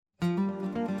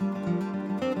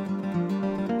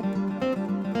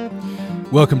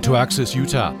Welcome to Access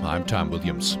Utah. I'm Tom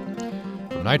Williams.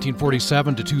 From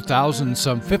 1947 to 2000,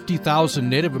 some 50,000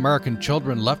 Native American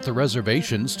children left the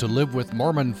reservations to live with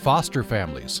Mormon foster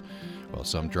families. While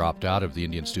some dropped out of the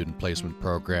Indian Student Placement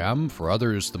Program, for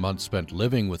others, the months spent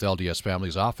living with LDS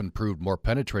families often proved more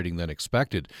penetrating than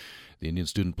expected. The Indian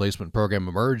Student Placement Program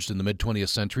emerged in the mid-20th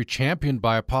century, championed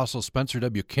by Apostle Spencer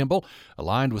W. Kimball,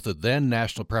 aligned with the then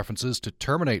national preferences to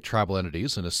terminate tribal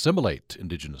entities and assimilate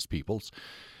indigenous peoples.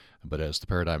 But as the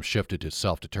paradigm shifted to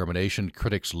self-determination,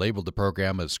 critics labeled the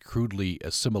program as crudely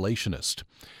assimilationist.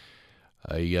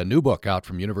 A new book out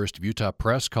from University of Utah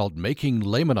Press called Making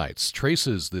Lamanites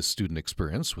traces this student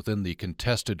experience within the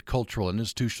contested cultural and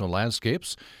institutional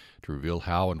landscapes to reveal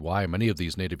how and why many of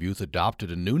these Native youth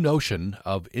adopted a new notion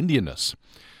of Indianness.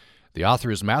 The author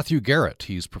is Matthew Garrett.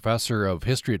 He's professor of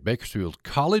history at Bakersfield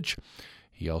College.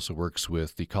 He also works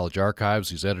with the college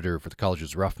archives. He's editor for the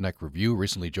college's Roughneck Review,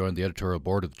 recently joined the editorial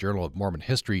board of the Journal of Mormon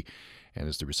History, and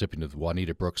is the recipient of the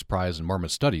Juanita Brooks Prize in Mormon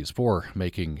Studies for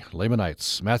Making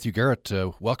Lamanites. Matthew Garrett,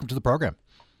 welcome to the program.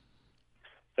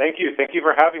 Thank you. Thank you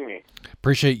for having me.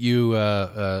 Appreciate you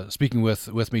speaking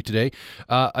with me today.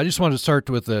 I just wanted to start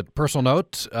with a personal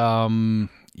note.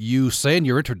 You say in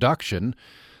your introduction,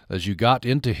 as you got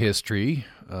into history,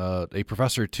 a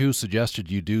professor too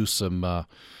suggested you do some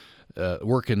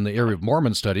work in the area of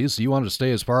Mormon studies. You wanted to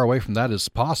stay as far away from that as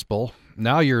possible.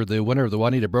 Now you're the winner of the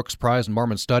Juanita Brooks Prize in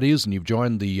Mormon Studies, and you've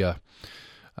joined the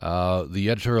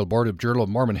editorial board of Journal of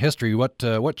Mormon History.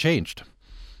 What changed?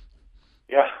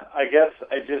 Yeah, I guess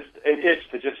it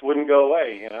itched. It just wouldn't go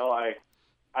away. You know,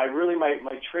 I really my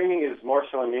training is more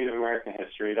so in Native American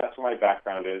history. That's where my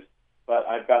background is. But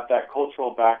I've got that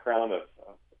cultural background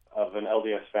of an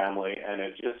LDS family, and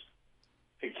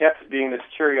it kept being this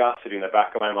curiosity in the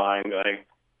back of my mind.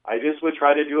 I just would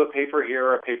try to do a paper here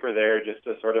or a paper there just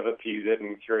to sort of appease it,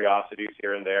 and curiosities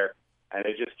here and there, and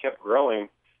it just kept growing.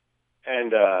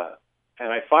 And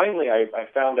I finally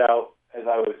found out, as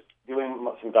I was doing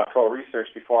some doctoral research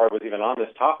before I was even on this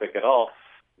topic at all,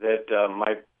 that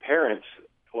my parents,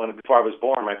 before I was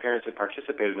born, my parents had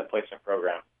participated in the placement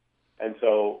program. And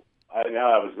so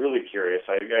now I was really curious.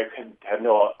 I didn't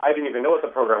even know what the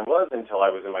program was until I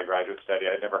was in my graduate study.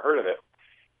 I'd never heard of it.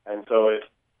 And so it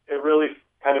really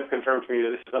kind of confirmed to me that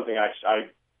this is something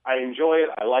I enjoy it.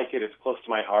 I like it. It's close to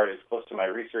my heart. It's close to my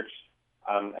research.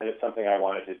 And it's something I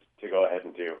wanted to go ahead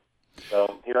and do.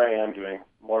 So here I am doing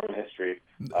Mormon history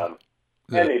and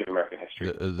Native American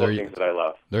history, both things that I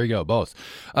love. There you go, both.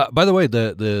 By the way,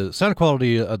 the sound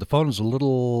quality of the phone is a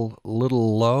little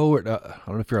low. I don't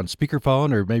know if you're on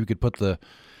speakerphone, or maybe you could put the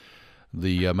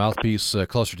mouthpiece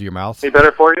closer to your mouth. Any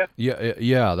better for you?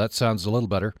 Yeah, that sounds a little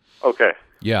better. Okay.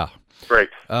 Yeah. Great.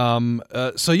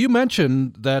 So you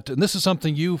mentioned that, and this is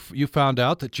something you found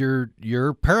out, that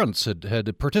your parents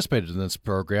had participated in this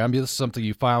program. This is something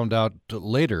you found out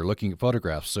later, looking at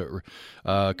photographs. So,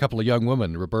 a couple of young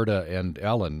women, Roberta and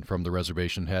Ellen, from the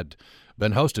reservation, had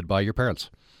been hosted by your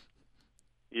parents.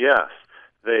 Yes,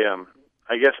 they.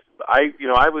 I guess I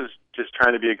was just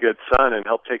trying to be a good son and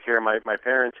help take care of my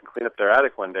parents and clean up their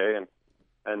attic one day,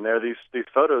 and there are these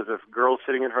photos of girls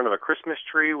sitting in front of a Christmas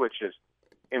tree, which is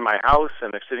in my house,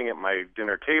 and they're sitting at my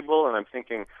dinner table, and I'm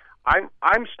thinking,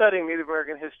 I'm studying Native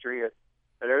American history at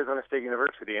Arizona State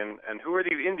University, and who are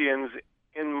these Indians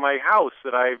in my house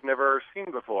that I've never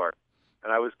seen before?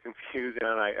 And I was confused,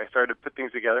 and I started to put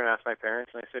things together and asked my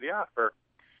parents, and I said, yeah, for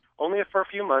a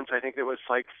few months, I think it was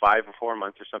like 5 or 4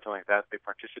 months or something like that, they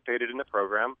participated in the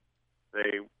program.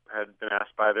 They had been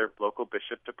asked by their local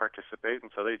bishop to participate,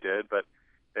 and so they did, but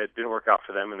it didn't work out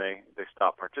for them, and they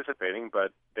stopped participating.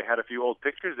 But they had a few old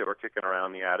pictures that were kicking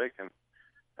around the attic, and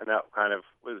that kind of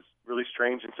was really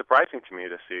strange and surprising to me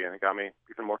to see, and it got me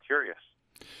even more curious.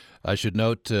 I should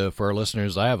note for our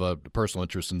listeners, I have a personal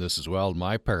interest in this as well.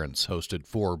 My parents hosted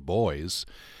 4 boys,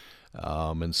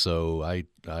 and so I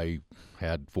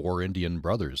had 4 Indian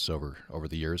brothers over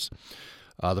the years.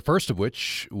 The first of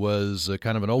which was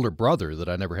kind of an older brother that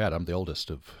I never had. I'm the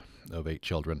oldest of 8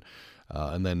 children,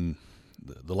 and then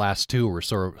the last 2 were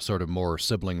sort of more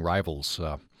sibling rivals,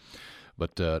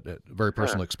 but very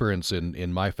personal experience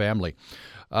in my family.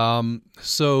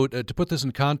 So to put this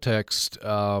in context,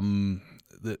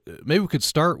 maybe we could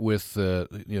start with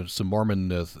some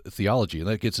Mormon theology, and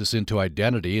that gets us into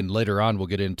identity, and later on we'll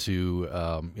get into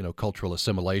cultural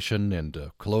assimilation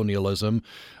and colonialism.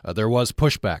 There was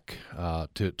pushback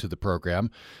to the program.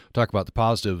 Talk about the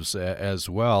positives as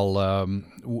well.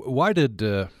 Why did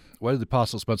the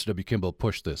Apostle Spencer W. Kimball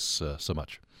push this so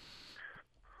much?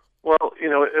 Well,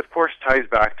 it of course ties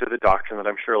back to the doctrine that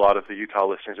I'm sure a lot of the Utah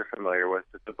listeners are familiar with,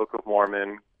 that the Book of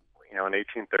Mormon, in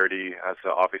 1830 as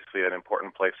obviously an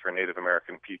important place for Native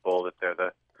American people, that they're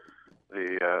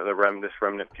this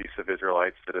remnant piece of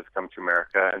Israelites that has come to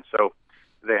America, and so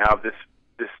they have this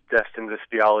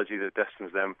theology that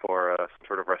destines them for some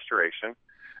sort of restoration,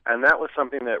 and that was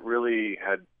something that really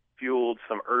had fueled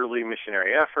some early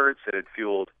missionary efforts. It had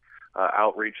fueled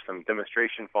outreach, some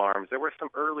demonstration farms. There were some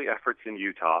early efforts in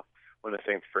Utah when the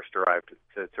Saints first arrived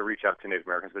to reach out to Native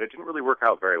Americans, but it didn't really work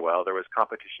out very well. There was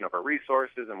competition over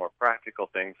resources and more practical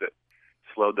things that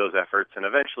slowed those efforts, and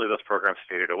eventually those programs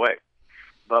faded away.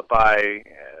 But by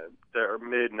the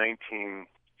mid-1940s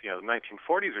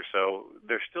or so,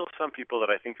 there's still some people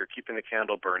that I think are keeping the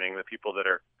candle burning, the people that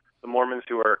are the Mormons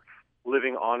who are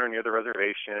living on or near the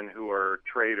reservation, who are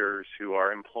traders, who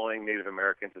are employing Native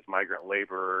Americans as migrant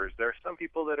laborers. There are some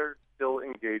people that are still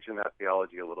engaged in that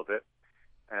theology a little bit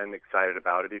and excited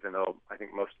about it, even though I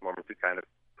think most Mormons would kind of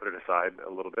put it aside a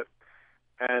little bit.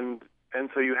 And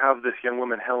so you have this young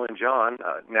woman, Helen John,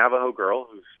 a Navajo girl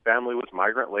whose family was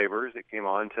migrant laborers that came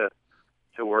on to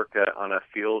work on a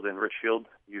field in Richfield,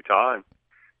 Utah,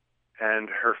 and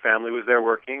her family was there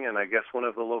working, and I guess one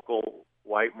of the local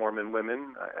white Mormon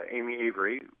women, Amy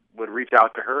Avery, would reach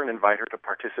out to her and invite her to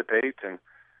participate and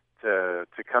to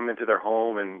come into their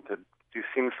home and to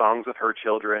sing songs with her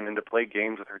children and to play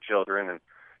games with her children, and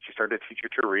she started to teach her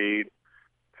to read.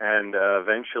 And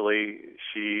eventually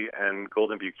she and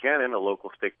Golden Buchanan, a local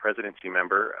stake presidency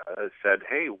member, said,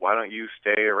 hey, why don't you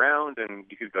stay around and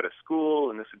you could go to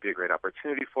school and this would be a great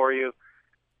opportunity for you.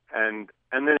 And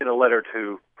then in a letter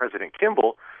to President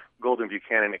Kimball, Golden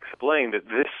Buchanan explained that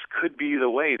this could be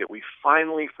the way that we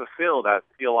finally fulfill that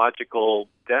theological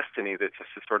destiny that's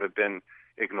just sort of been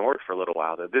ignored for a little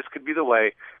while, that this could be the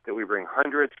way that we bring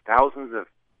hundreds, thousands of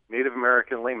Native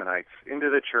American Lamanites into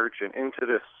the church and into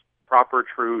this proper,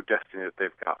 true destiny that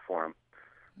they've got for them.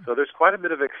 So there's quite a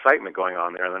bit of excitement going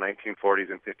on there in the 1940s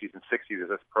and 50s and 60s as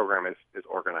this program is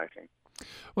organizing. I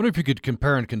wonder if you could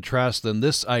compare and contrast then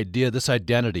this idea, this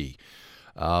identity,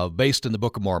 based in the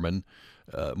Book of Mormon,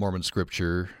 Mormon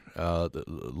scripture. The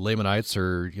Lamanites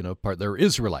are, they're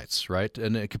Israelites, right?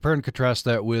 And compare and contrast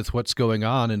that with what's going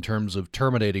on in terms of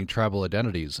terminating tribal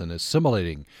identities and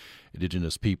assimilating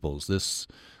indigenous peoples. This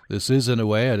is, in a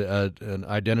way, an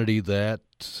identity that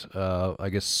I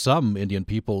guess some Indian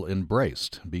people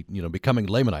embraced, becoming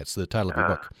Lamanites, the title of your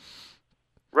book.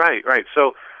 Right.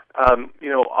 So,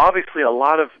 obviously a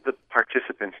lot of the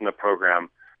participants in the program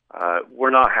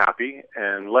were not happy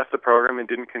and left the program and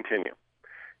didn't continue.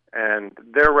 And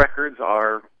their records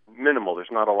are minimal. There's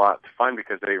not a lot to find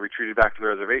because they retreated back to the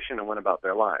reservation and went about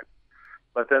their lives.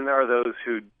 But then there are those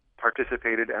who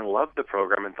participated and loved the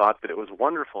program and thought that it was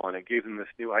wonderful and it gave them this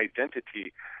new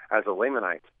identity as a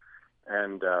Lamanite.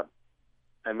 And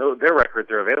their records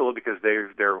are available because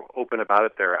they're open about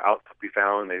it. They're out to be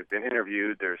found. They've been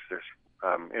interviewed. There's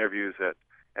interviews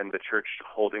and the church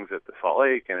holdings at the Salt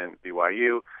Lake and in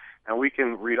BYU, and we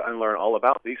can read and learn all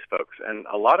about these folks. And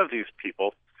a lot of these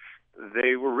people,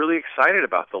 they were really excited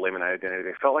about the Lamanite identity.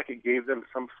 They felt like it gave them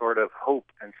some sort of hope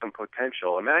and some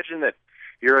potential. Imagine that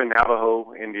you're a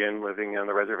Navajo Indian living on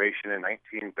the reservation in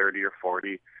 1930 or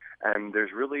 40, and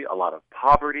there's really a lot of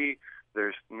poverty.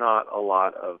 There's not a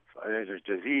lot of, there's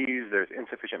disease, there's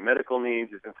insufficient medical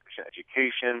needs, there's insufficient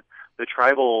education. The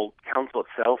tribal council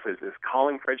itself is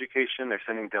calling for education. They're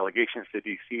sending delegations to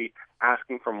D.C.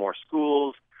 asking for more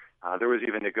schools. There was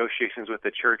even negotiations with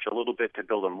the church a little bit to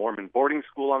build a Mormon boarding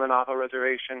school on the Navajo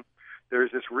reservation.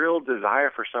 There's this real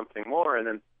desire for something more, and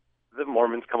then the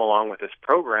Mormons come along with this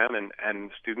program,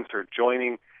 and students are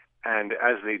joining. And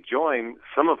as they join,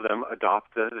 some of them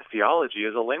adopt the theology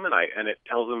as a Lamanite, and it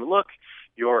tells them, look,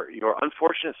 your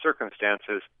unfortunate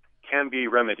circumstances can be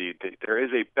remedied. There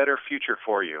is a better future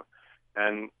for you.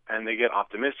 And they get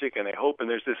optimistic and they hope, and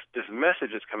there's this message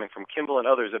that's coming from Kimball and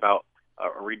others about a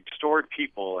restored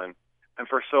people. And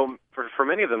for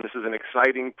many of them, this is an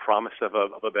exciting promise of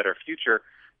a better future,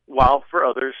 while for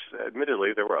others,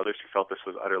 admittedly, there were others who felt this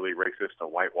was utterly racist, a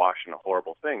whitewash, and a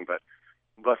horrible thing. But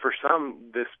for some,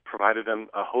 this provided them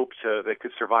a hope they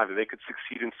could survive, that they could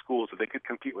succeed in schools, that they could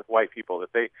compete with white people,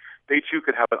 that they too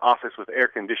could have an office with air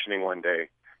conditioning one day.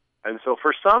 And so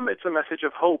for some, it's a message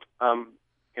of hope,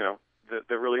 that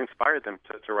really inspired them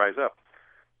to rise up.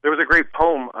 There was a great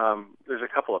poem. There's a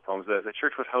couple of poems. The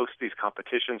church would host these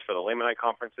competitions for the Lamanite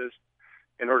conferences.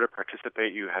 In order to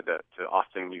participate, you had to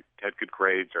often you had good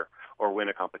grades or win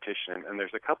a competition. And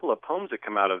there's a couple of poems that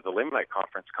come out of the Lamanite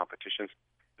conference competitions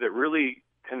that really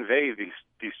convey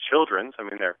these children's,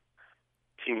 they're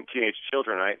teenage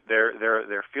children, right?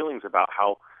 Their feelings about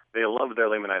how they love their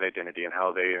Lamanite identity and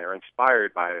how they are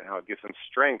inspired by it and how it gives them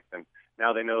strength. And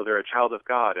now they know they're a child of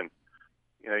God. And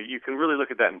you can really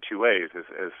look at that in two ways: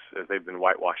 as they've been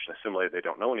whitewashed and assimilated, they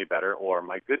don't know any better, or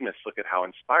my goodness, look at how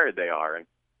inspired they are. And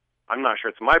I'm not sure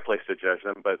it's my place to judge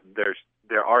them, but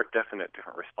there are definite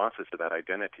different responses to that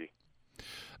identity.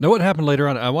 Now, what happened later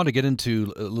on? I want to get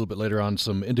into a little bit later on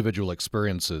some individual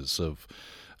experiences of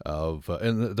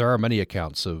and there are many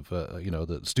accounts of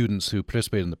the students who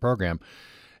participate in the program,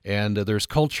 and there's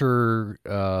culture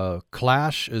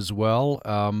clash as well.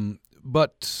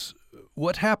 But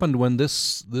what happened when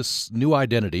this new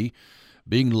identity,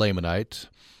 being Lamanite,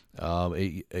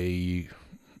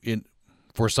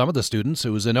 for some of the students it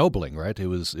was ennobling, right? It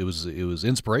was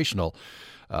inspirational.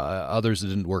 Others it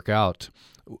didn't work out.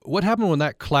 What happened when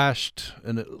that clashed,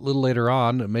 and a little later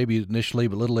on, maybe initially,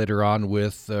 but a little later on,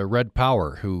 with Red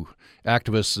Power, who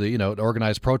activists,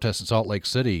 organized protests in Salt Lake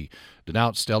City,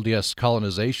 denounced LDS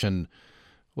colonization?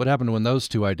 What happened when those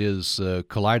two ideas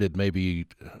collided, maybe,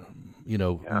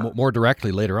 more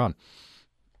directly later on?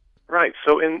 Right.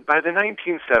 So by the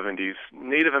 1970s,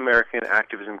 Native American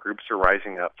activism groups are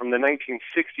rising up. From the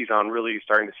 1960s on, really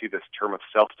starting to see this term of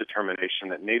self-determination,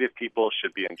 that Native people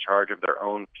should be in charge of their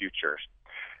own futures.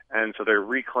 And so they're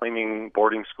reclaiming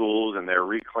boarding schools, and they're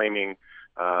reclaiming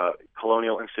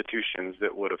colonial institutions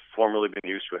that would have formerly been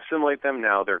used to assimilate them.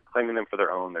 Now they're claiming them for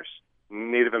their own. There's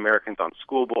Native Americans on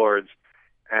school boards,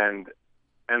 and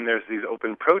there's these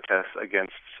open protests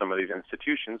against some of these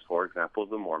institutions, for example,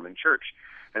 the Mormon Church.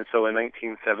 And so in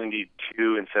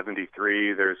 1972 and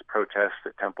 73, there's protests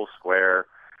at Temple Square.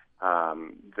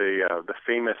 The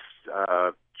famous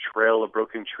Trail of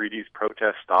Broken Treaties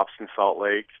protest stops in Salt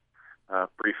Lake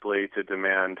briefly to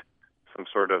demand some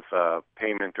sort of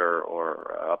payment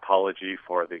or apology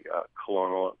for the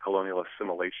colonial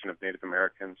assimilation of Native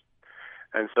Americans.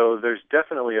 And so there's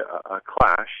definitely a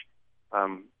clash,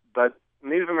 but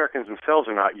Native Americans themselves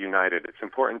are not united. It's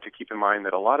important to keep in mind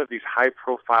that a lot of these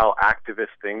high-profile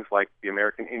activist things, like the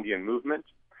American Indian movement,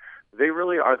 they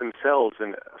really are themselves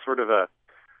in sort of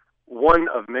one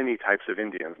of many types of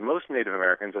Indians. Most Native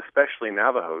Americans, especially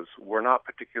Navajos, were not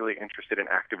particularly interested in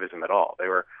activism at all. They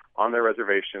were on their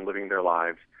reservation, living their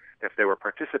lives. If they were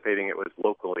participating, it was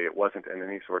locally. It wasn't in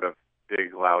any sort of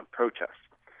big, loud protest.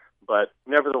 But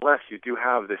nevertheless, you do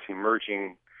have this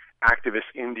emerging activist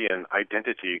Indian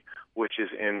identity, which is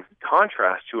in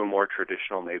contrast to a more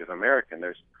traditional Native American.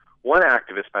 There's one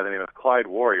activist by the name of Clyde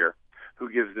Warrior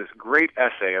who gives this great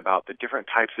essay about the different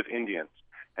types of Indians,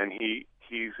 and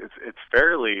it's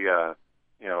fairly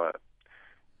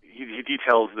he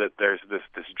details that there's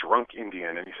this drunk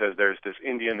Indian, and he says there's this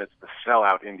Indian that's the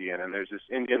sellout Indian, and there's this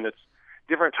Indian that's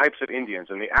different types of Indians,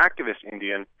 and the activist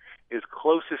Indian is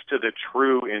closest to the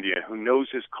true Indian who knows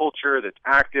his culture, that's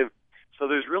active. So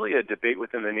there's really a debate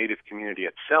within the Native community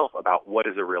itself about what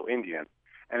is a real Indian.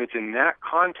 And it's in that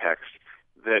context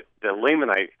that the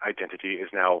Lamanite identity is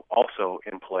now also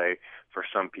in play for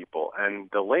some people. And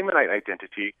the Lamanite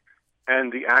identity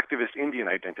and the activist Indian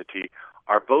identity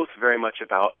are both very much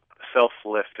about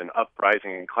self-lift and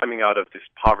uprising and climbing out of this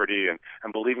poverty and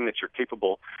believing that you're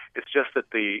capable. It's just that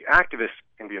the activist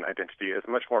Indian identity is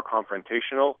much more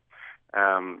confrontational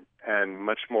and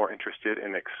much more interested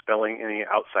in expelling any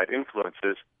outside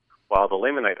influences, while the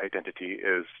Lamanite identity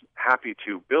is happy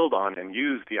to build on and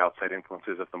use the outside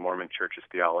influences of the Mormon Church's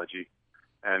theology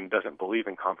and doesn't believe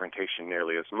in confrontation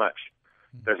nearly as much.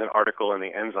 There's an article in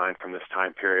the Ensign from this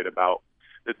time period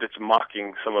that's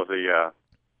mocking some of the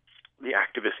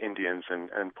activist Indians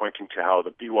and pointing to how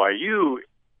the BYU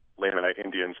Lamanite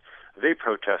Indians, they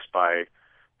protest by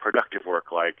productive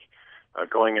work like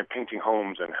going and painting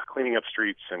homes and cleaning up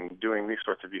streets and doing these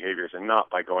sorts of behaviors, and not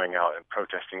by going out and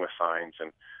protesting with signs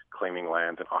and claiming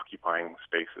land and occupying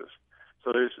spaces.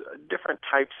 So there's different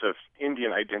types of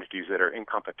Indian identities that are in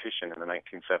competition in the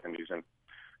 1970s, and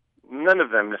none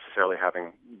of them necessarily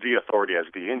having the authority as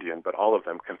the Indian, but all of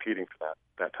them competing for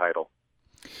that title.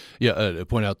 Yeah,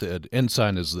 point out that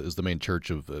Ensign is the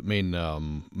main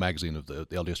magazine of the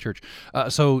LDS Church.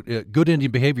 So good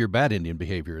Indian behavior, bad Indian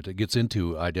behavior. It gets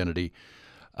into identity.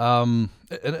 And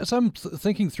as I'm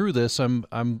thinking through this, I'm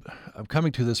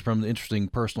coming to this from an interesting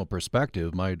personal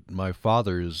perspective. My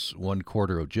father is 1/4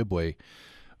 Ojibwe,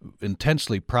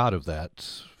 intensely proud of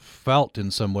that. Felt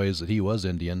in some ways that he was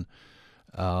Indian.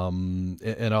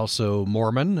 And also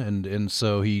Mormon, and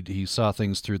so he saw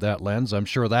things through that lens. I'm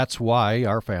sure that's why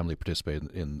our family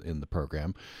participated in the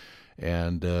program,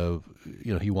 and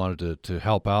he wanted to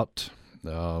help out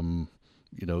the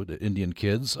Indian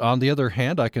kids. On the other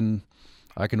hand, I can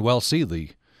well see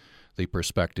the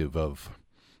perspective of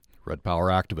Red Power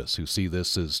activists who see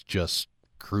this as just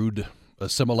crude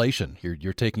assimilation.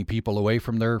 You're taking people away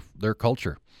from their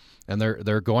culture, and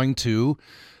they're going to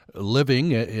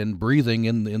living and breathing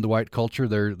in the white culture,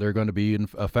 they're going to be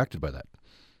affected by that.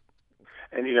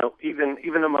 And,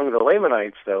 even among the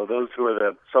Lamanites, though, those who are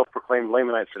the self-proclaimed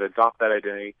Lamanites that adopt that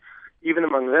identity, even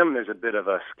among them, there's a bit of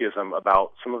a schism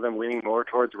about some of them leaning more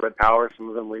towards red power, some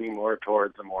of them leaning more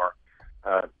towards a more,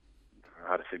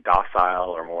 docile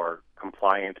or more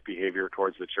compliant behavior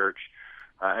towards the church.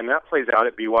 And that plays out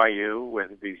at BYU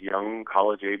with these young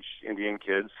college-age Indian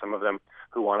kids, some of them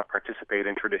who want to participate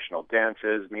in traditional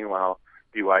dances. Meanwhile,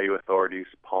 BYU authorities,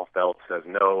 Paul Felt says,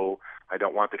 no, I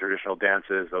don't want the traditional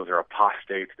dances. Those are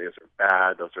apostates. Those are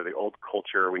bad. Those are the old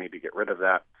culture. We need to get rid of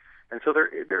that. And so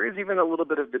there is even a little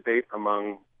bit of debate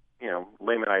among,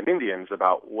 Lamanite Indians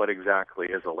about what exactly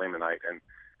is a Lamanite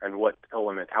and what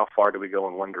element, how far do we go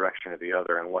in one direction or the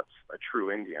other, and what's a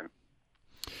true Indian.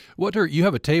 You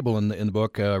have a table in the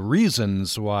book,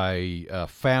 reasons why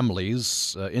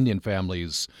families, Indian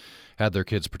families, had their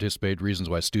kids participate, reasons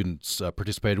why students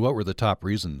participated. What were the top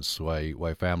reasons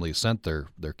why families sent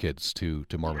their kids to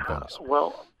Mormon families?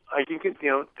 Well, I think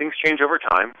things change over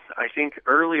time. I think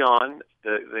early on,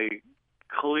 the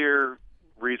clear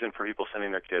reason for people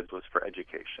sending their kids was for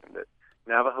education. That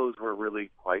Navajos were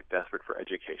really quite desperate for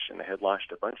education. They had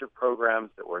launched a bunch of programs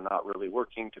that were not really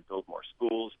working to build more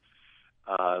schools.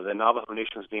 The Navajo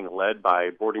Nation was being led by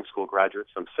boarding school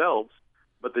graduates themselves,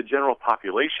 but the general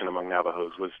population among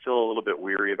Navajos was still a little bit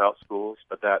weary about schools.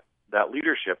 But that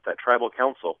leadership, that tribal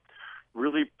council,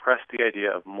 really pressed the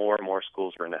idea of more and more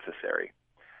schools were necessary.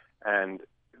 And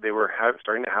they were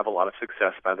starting to have a lot of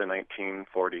success by the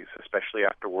 1940s, especially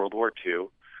after World War II.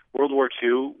 World War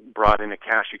II brought in a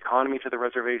cash economy to the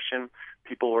reservation.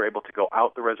 People were able to go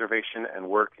out the reservation and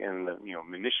work in the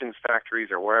munitions factories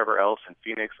or wherever else in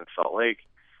Phoenix and Salt Lake,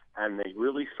 and they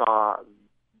really saw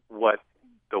what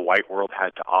the white world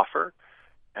had to offer,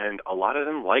 and a lot of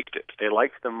them liked it. They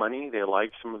liked the money. They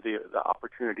liked some of the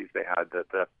opportunities they had,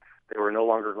 that they were no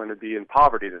longer going to be in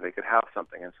poverty, that they could have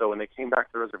something. And so when they came back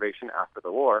to the reservation after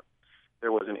the war,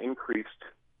 there was an increased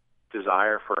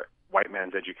desire for white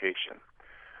man's education.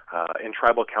 In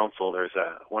tribal council, there's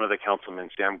one of the councilmen,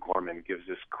 Sam Gorman, gives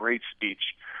this great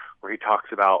speech where he talks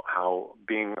about how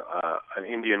being an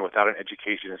Indian without an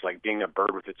education is like being a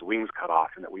bird with its wings cut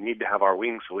off, and that we need to have our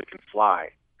wings so we can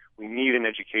fly. We need an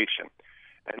education.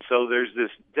 And so there's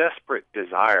this desperate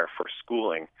desire for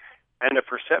schooling and a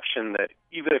perception that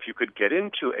even if you could get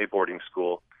into a boarding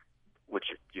school, which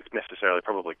you necessarily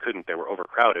probably couldn't, they were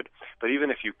overcrowded, but even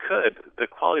if you could, the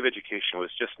quality of education was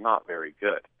just not very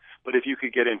good. But if you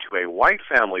could get into a white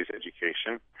family's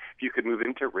education, if you could move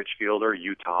into Richfield or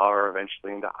Utah or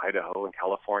eventually into Idaho and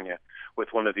California with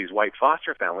one of these white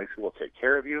foster families who will take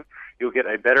care of you, you'll get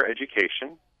a better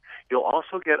education. You'll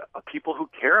also get people who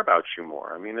care about you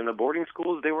more. I mean, in the boarding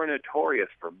schools, they were notorious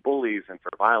for bullies and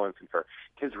for violence and for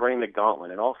kids running the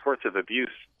gauntlet and all sorts of abuse.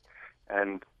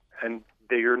 And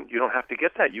you don't have to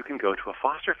get that. You can go to a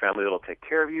foster family that'll take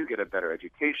care of you, get a better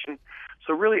education.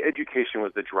 So really, education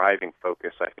was the driving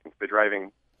focus, I think, the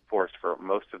driving force for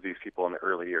most of these people in the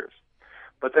early years.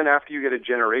 But then after you get a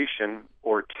generation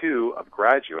or two of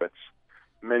graduates,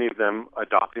 many of them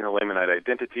adopting a Lamanite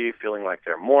identity, feeling like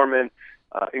they're Mormon,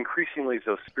 increasingly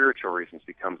those spiritual reasons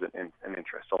becomes an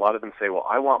interest. A lot of them say, well,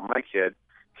 I want my kid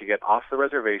to get off the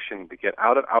reservation, to get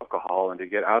out of alcohol, and to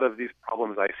get out of these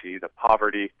problems I see, the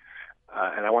poverty,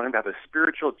 and I want him to have a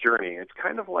spiritual journey. It's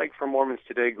kind of like for Mormons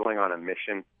today, going on a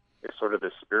mission is sort of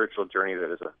this spiritual journey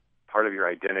that is a part of your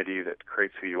identity that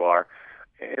creates who you are.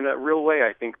 In a real way,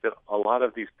 I think that a lot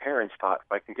of these parents thought,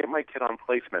 if I can get my kid on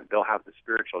placement, they'll have the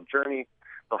spiritual journey,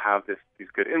 they'll have these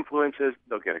good influences,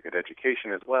 they'll get a good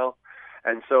education as well.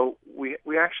 And so we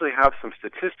actually have some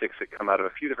statistics that come out of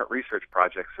a few different research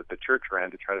projects that the church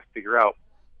ran to try to figure out,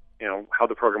 how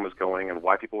the program was going and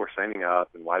why people were signing up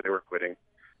and why they were quitting.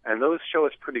 And those show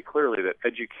us pretty clearly that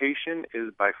education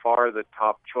is by far the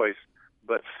top choice,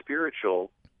 but spiritual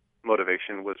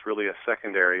motivation was really a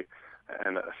secondary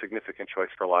and a significant choice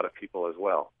for a lot of people as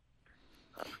well.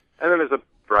 And then there's a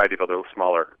variety of other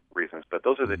smaller reasons, but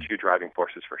those are the two driving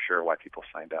forces for sure why people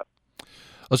signed up.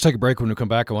 Let's take a break. When we come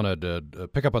back, I want to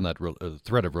pick up on that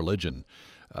thread of religion.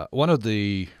 One of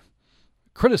the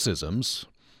criticisms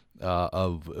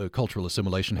of cultural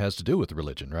assimilation has to do with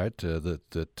religion, right?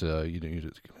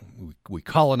 We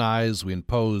colonize, we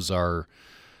impose our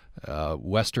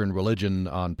Western religion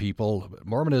on people.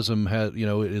 Mormonism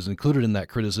is included in that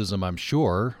criticism, I'm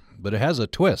sure, but it has a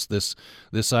twist.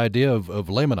 This idea of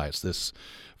Lamanites. This,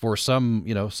 for some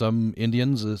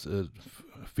Indians,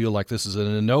 feel like this is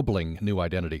an ennobling new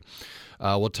identity.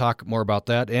 We'll talk more about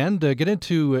that and get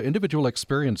into individual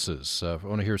experiences. I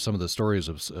want to hear some of the stories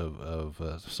of some of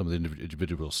the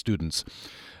individual students.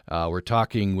 We're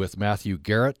talking with Matthew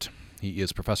Garrett. He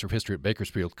is professor of history at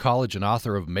Bakersfield College and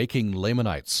author of Making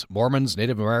Lamanites, Mormons,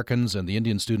 Native Americans, and the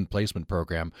Indian Student Placement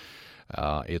Program.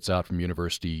 It's out from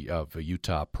University of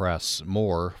Utah Press.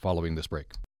 More following this break.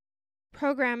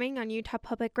 Programming on Utah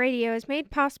Public Radio is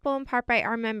made possible in part by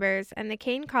our members, and the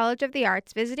Kane College of the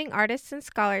Arts Visiting Artists and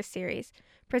Scholars Series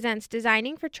presents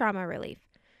Designing for Trauma Relief,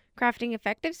 Crafting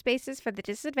Effective Spaces for the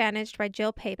Disadvantaged by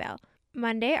Jill Paybell,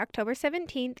 Monday, October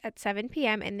 17th at 7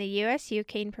 p.m. in the USU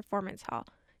Kane Performance Hall.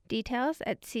 Details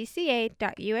at cca.usu.edu.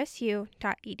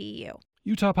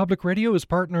 Utah Public Radio is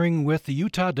partnering with the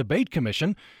Utah Debate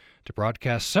Commission to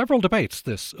broadcast several debates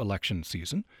this election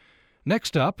season.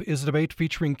 Next up is a debate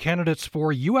featuring candidates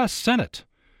for U.S. Senate.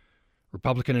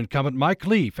 Republican incumbent Mike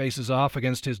Lee faces off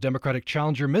against his Democratic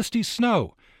challenger Misty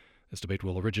Snow. This debate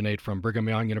will originate from Brigham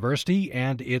Young University,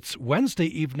 and it's Wednesday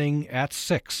evening at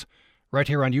 6, right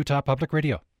here on Utah Public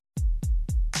Radio.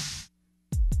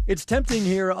 It's tempting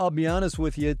here, I'll be honest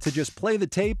with you, to just play the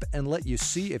tape and let you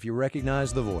see if you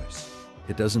recognize the voice.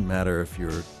 It doesn't matter if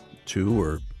you're 2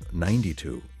 or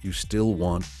 92. You still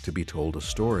want to be told a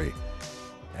story.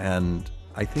 And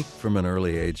I think from an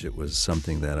early age, it was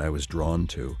something that I was drawn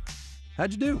to.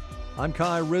 How'd you do? I'm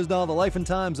Kai Risdahl, the life and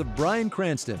times of Bryan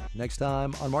Cranston. Next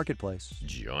time on Marketplace.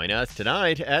 Join us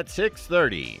tonight at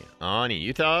 6:30 on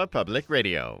Utah Public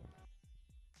Radio.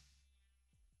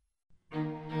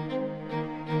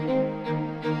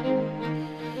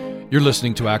 You're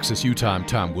listening to Access Utah. I'm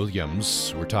Tom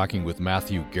Williams. We're talking with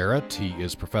Matthew Garrett. He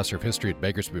is professor of history at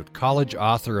Bakersfield College,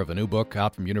 author of a new book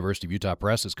out from University of Utah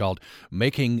Press. It's called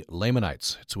Making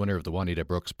Lamanites. It's winner of the Juanita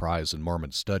Brooks Prize in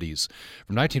Mormon Studies.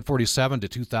 From 1947 to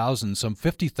 2000, some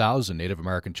 50,000 Native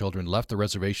American children left the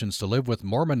reservations to live with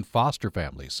Mormon foster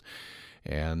families.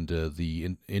 And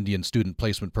the Indian Student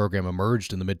Placement Program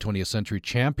emerged in the mid-20th century,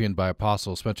 championed by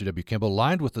Apostle Spencer W. Kimball,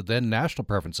 aligned with the then national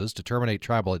preferences to terminate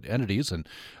tribal entities and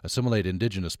assimilate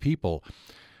indigenous people.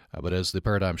 But as the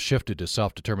paradigm shifted to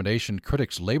self-determination,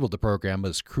 critics labeled the program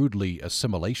as crudely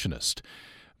assimilationist.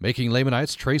 Making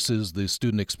Lamanites traces the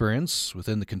student experience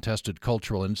within the contested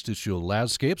cultural and institutional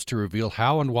landscapes to reveal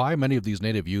how and why many of these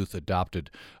Native youth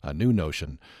adopted a new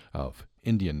notion of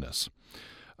Indianness.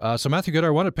 So, Matthew Garrett,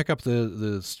 I want to pick up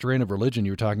the strain of religion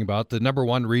you were talking about. The number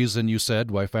one reason you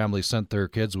said why families sent their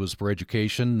kids was for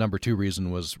education. Number two reason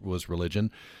was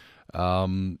religion.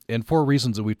 And four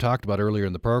reasons that we've talked about earlier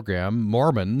in the program.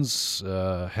 Mormons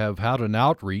have had an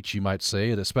outreach, you might say,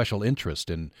 a special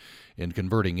interest in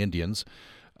converting Indians.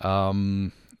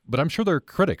 But I'm sure there are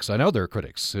critics. I know there are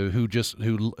critics who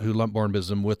lump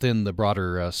Mormonism within the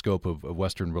broader scope of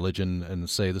Western religion and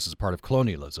say this is part of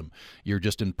colonialism. You're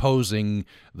just imposing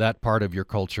that part of your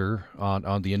culture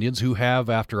on the Indians, who have,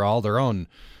 after all, their own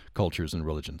cultures and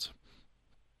religions.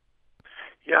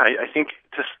 Yeah, I think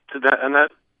to that, and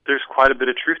that there's quite a bit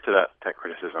of truth to that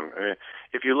criticism. I mean,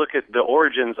 if you look at the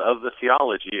origins of the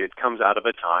theology, it comes out of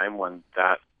a time when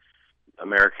that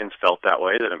Americans felt that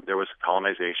way, that there was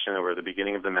colonization, or the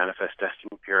beginning of the manifest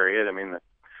destiny period. I mean,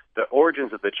 the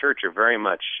origins of the church are very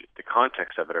much, the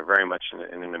context of it are very much in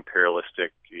an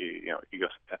imperialistic,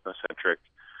 ethnocentric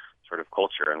sort of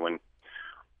culture. And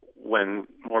when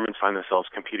Mormons find themselves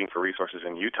competing for resources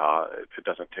in Utah, it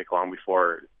doesn't take long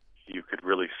before you could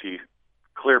really see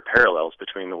clear parallels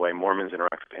between the way Mormons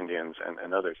interact with Indians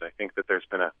and others. I think that there's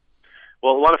been a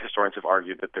lot of historians have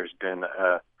argued that there's been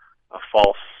a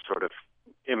false sort of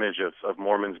image of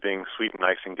Mormons being sweet and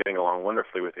nice and getting along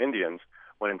wonderfully with Indians,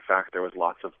 when in fact there was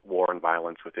lots of war and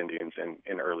violence with Indians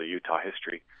in early Utah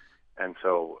history. And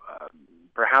so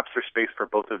perhaps there's space for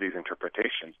both of these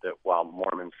interpretations, that while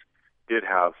Mormons did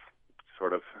have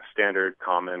sort of standard,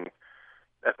 common,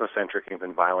 ethnocentric,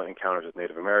 even violent encounters with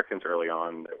Native Americans early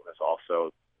on, there was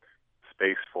also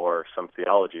space for some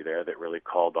theology there that really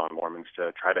called on Mormons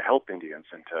to try to help Indians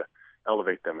and to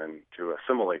elevate them and to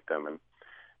assimilate them. And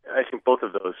I think both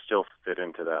of those still fit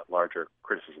into that larger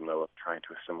criticism, though, of trying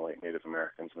to assimilate Native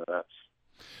Americans. And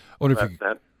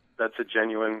that's a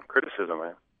genuine criticism.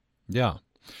 Yeah.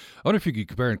 I wonder if you could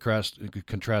compare and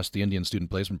contrast the Indian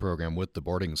Student Placement Program with the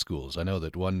boarding schools. I know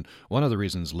that one of the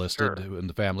reasons listed in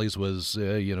the families was,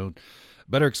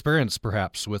 better experience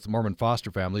perhaps with Mormon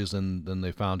foster families than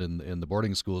they found in the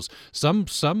boarding schools. Some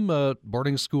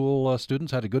boarding school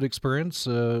students had a good experience,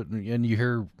 and you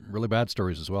hear really bad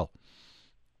stories as well.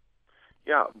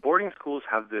 Yeah, boarding schools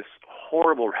have this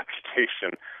horrible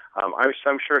reputation.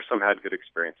 I'm sure some had good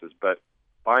experiences, but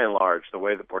by and large, the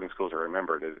way that boarding schools are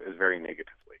remembered is very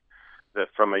negatively. That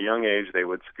from a young age, they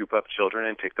would scoop up children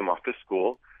and take them off to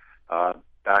school.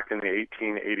 Back in the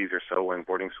 1880s or so, when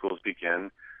boarding schools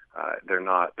began,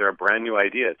 They're a brand new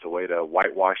idea. It's a way to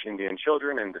whitewash Indian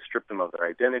children and to strip them of their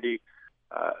identity.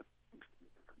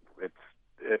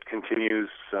 It continues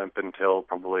up until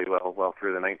probably well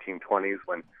through the 1920s,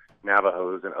 when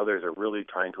Navajos and others are really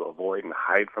trying to avoid and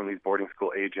hide from these boarding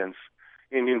school agents.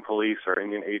 Indian police or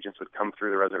Indian agents would come through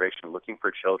the reservation looking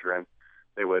for children.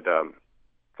 They would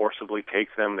forcibly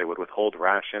take them. They would withhold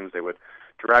rations. They would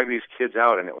drag these kids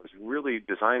out, and it was really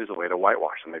designed as a way to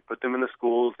whitewash them. They put them in the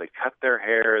schools. They cut their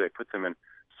hair. They put them in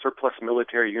surplus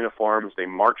military uniforms. They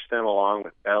marched them along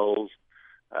with bells,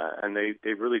 and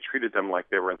they really treated them like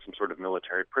they were in some sort of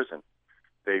military prison.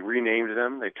 They renamed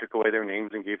them. They took away their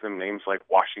names and gave them names like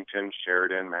Washington,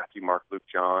 Sheridan, Matthew, Mark, Luke,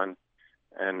 John,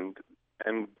 and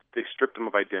they stripped them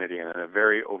of identity in a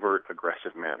very overt,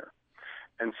 aggressive manner.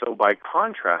 And so by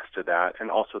contrast to that,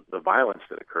 and also the violence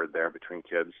that occurred there between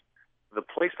kids, the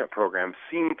placement program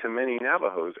seemed to many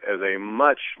Navajos as a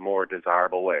much more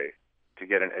desirable way to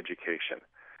get an education.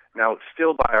 Now,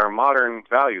 still by our modern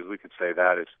values, we could say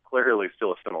that is clearly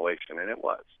still assimilation, and it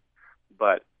was.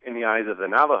 But in the eyes of the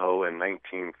Navajo in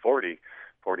 1940,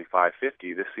 45,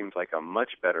 50, this seems like a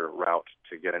much better route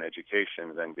to get an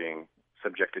education than being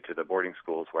subjected to the boarding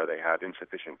schools where they had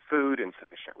insufficient food,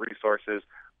 insufficient resources,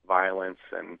 violence,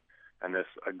 and this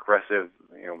aggressive,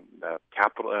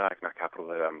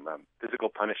 physical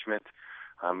punishment.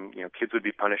 Kids would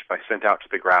be punished by sent out to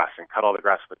the grass and cut all the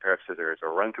grass with a pair of scissors,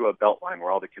 or run through a belt line where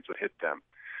all the kids would hit them.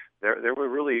 There were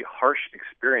really harsh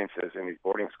experiences in these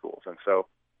boarding schools, and so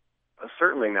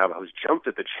certainly Navajos jumped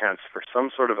at the chance for some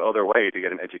sort of other way to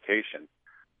get an education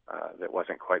that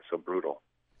wasn't quite so brutal.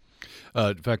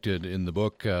 In fact, in the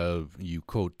book, you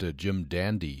quote Jim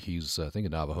Dandy. He's, I think, a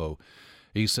Navajo.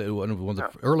 He said one of the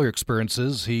earlier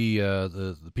experiences,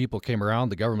 the people came around,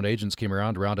 the government agents came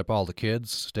around to round up all the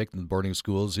kids, take them to boarding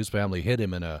schools. His family hid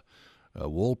him in a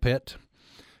wool pit,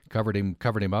 covered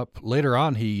him up. Later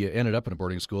on, he ended up in a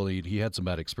boarding school. He had some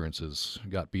bad experiences,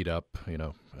 got beat up,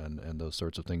 and those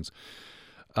sorts of things.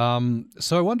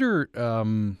 So I wonder,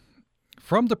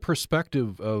 from the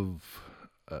perspective of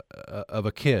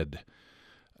a kid,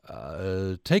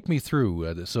 take me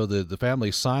through. So the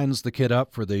family signs the kid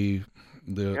up for the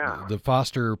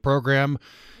foster program.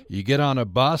 You get on a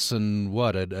bus, and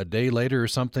what, a day later or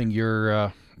something,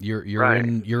 you're right.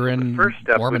 in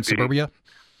Mormon suburbia.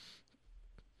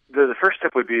 The first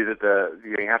step would be that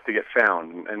you have to get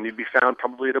found, and you'd be found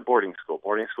probably at a boarding school.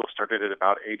 Boarding school started at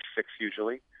about age 6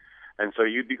 usually, and so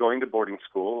you'd be going to boarding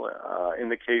school. In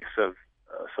the case of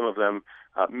some of them,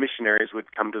 missionaries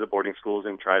would come to the boarding schools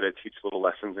and try to teach little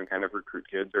lessons and kind of recruit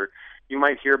kids. Or you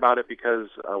might hear about it because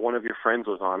one of your friends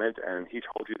was on it and he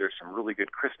told you there's some really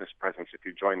good Christmas presents if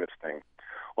you join this thing.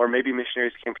 Or maybe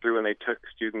missionaries came through and they took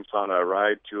students on a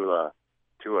ride to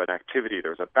an activity.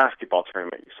 There was a basketball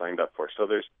tournament you signed up for. So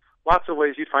there's lots of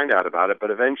ways you'd find out about it.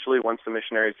 But eventually, once the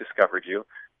missionaries discovered you,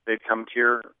 they'd come to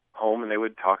your home and they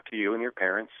would talk to you and your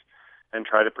parents and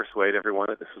try to persuade everyone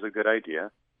that this was a good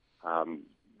idea.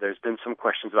 There's been some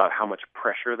questions about how much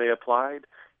pressure they applied.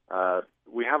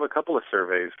 We have a couple of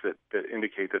surveys that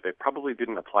indicate that they probably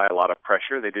didn't apply a lot of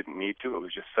pressure. They didn't need to. It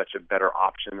was just such a better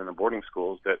option than the boarding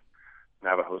schools that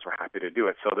Navajos were happy to do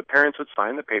it. So the parents would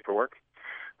sign the paperwork.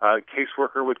 A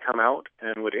caseworker would come out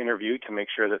and would interview to make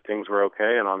sure that things were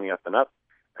okay and on the up and up,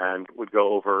 and would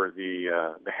go over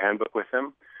the handbook with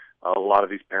them. A lot of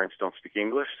these parents don't speak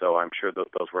English, so I'm sure that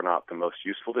those were not the most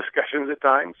useful discussions at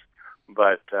times.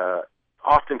 But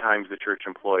oftentimes the church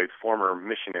employed former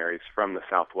missionaries from the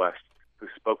Southwest who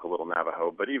spoke a little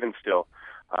Navajo. But even still,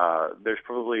 there's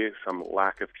probably some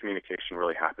lack of communication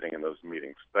really happening in those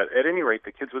meetings. But at any rate,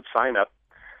 the kids would sign up,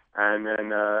 and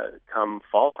then come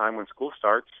fall time when school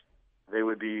starts, they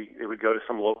would go to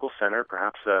some local center,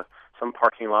 perhaps some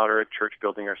parking lot or a church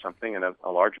building or something, and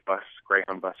a large bus,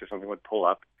 Greyhound bus or something, would pull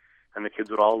up, and the kids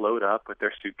would all load up with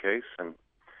their suitcase, and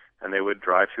they would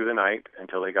drive through the night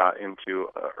until they got into,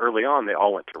 early on, they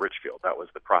all went to Richfield. That was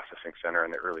the processing center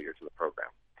in the early years of the program.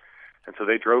 And so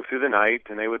they drove through the night,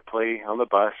 and they would play on the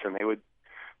bus, and they would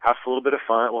have a little bit of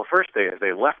fun. Well, first as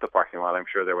they left the parking lot, I'm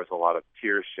sure there was a lot of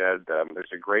tears shed.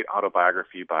 There's a great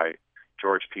autobiography by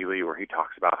George P. Lee where he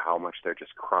talks about how much they're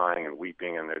just crying and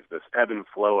weeping, and there's this ebb and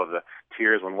flow of the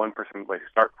tears when one person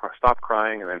stop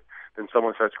crying, and then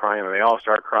someone starts crying, and they all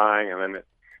start crying,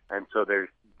 and so there's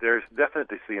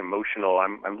definitely the emotional.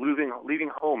 I'm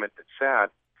leaving home. It's sad,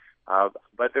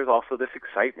 but there's also this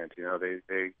excitement.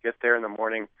 They get there in the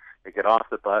morning, they get off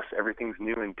the bus, everything's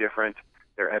new and different.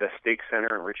 They're at a stake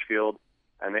center in Richfield,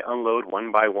 and they unload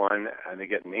one by one, and they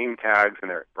get name tags, and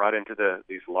they're brought into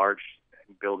these large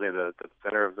building, the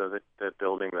center of the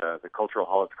building, the cultural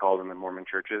hall it's called in the Mormon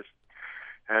churches.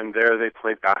 And there they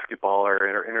play basketball or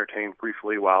entertain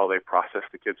briefly while they process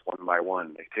the kids one by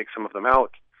one. They take some of them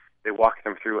out. They walk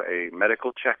them through a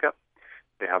medical checkup.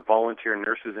 They have volunteer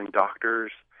nurses and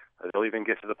doctors. They'll even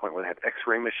get to the point where they have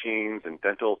x-ray machines and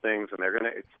dental things, and they're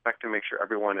going to expect to make sure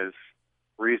everyone is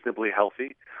reasonably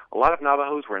healthy. A lot of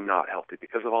Navajos were not healthy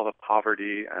because of all the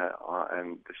poverty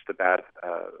and just the bad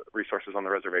resources on the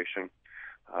reservation.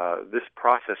 This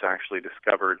process actually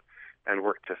discovered and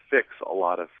worked to fix a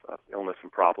lot of illness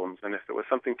and problems. And if it was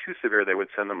something too severe, they would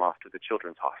send them off to the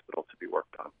children's hospital to be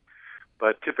worked on.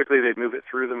 But typically, they'd move it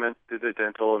through the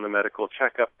dental and the medical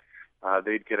checkup.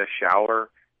 They'd get a shower.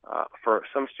 For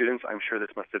some students, I'm sure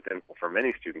this must have been, for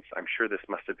many students, I'm sure this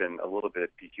must have been a little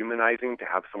bit dehumanizing to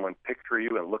have someone pick through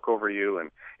you and look over you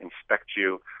and inspect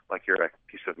you like you're a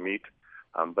piece of meat.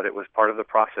 But it was part of the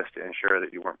process to ensure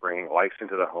that you weren't bringing lice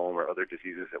into the home or other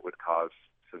diseases that would cause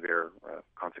severe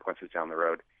consequences down the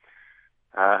road.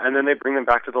 And then they bring them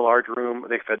back to the large room.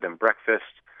 They fed them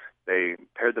breakfast. They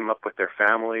paired them up with their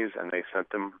families, and they sent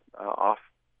them off,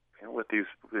 with these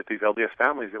LDS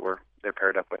families that they're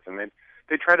paired up with. And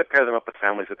they try to pair them up with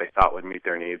families that they thought would meet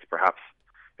their needs. Perhaps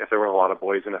if there were a lot of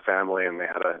boys in a family and they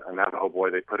had a Navajo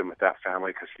boy, they put him with that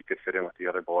family because he could fit in with the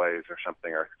other boys or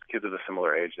something, or kids of a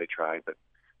similar age they tried, but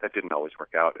that didn't always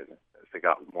work out. And as they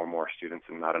got more and more students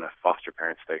and not enough foster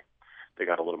parents, they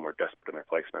got a little more desperate in their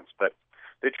placements. But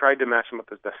they tried to match them up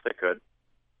as best they could.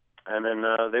 And then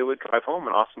they would drive home,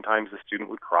 and oftentimes the student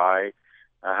would cry,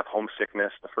 have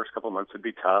homesickness. The first couple of months would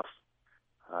be tough.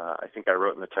 I think I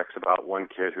wrote in the text about one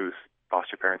kid whose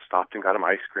foster parents stopped and got him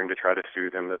ice cream to try to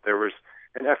soothe him, that there was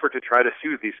an effort to try to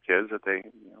soothe these kids, that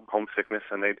homesickness,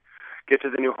 and they'd get to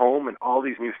the new home and all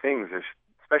these new things.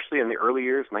 Especially in the early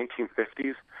years,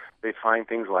 1950s, they'd find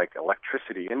things like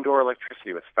electricity, indoor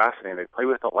electricity was fascinating. They'd play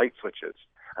with the light switches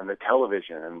and the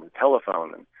television and the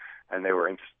telephone, and they were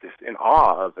just in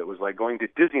awe of it. It was like going to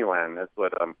Disneyland. That's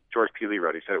what George P. Lee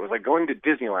wrote. He said it was like going to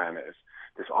Disneyland.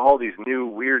 There's all these new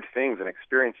weird things and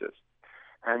experiences.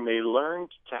 And they learned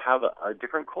to have a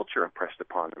different culture impressed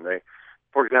upon them.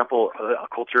 For example,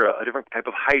 a different type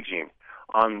of hygiene.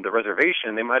 On the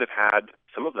reservation, they might have had,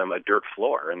 some of them, a dirt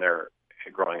floor in their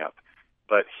growing up.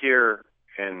 But here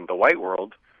in the white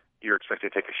world, you're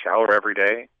expected to take a shower every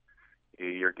day.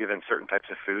 You're given certain types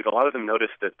of food. A lot of them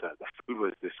noticed that the food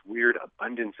was this weird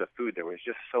abundance of food. There was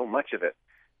just so much of it.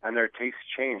 And their tastes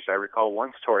changed. I recall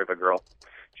one story of a girl.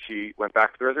 She went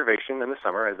back to the reservation in the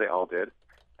summer, as they all did,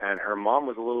 and her mom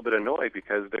was a little bit annoyed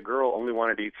because the girl only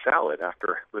wanted to eat salad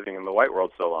after living in the white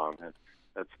world so long. And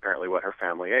that's apparently what her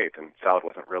family ate, and salad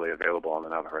wasn't really available on the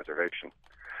Navajo reservation.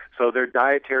 So their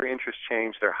dietary interests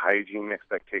changed, their hygiene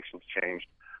expectations changed.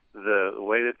 The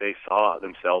way that they saw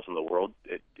themselves in the world,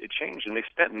 it changed. And they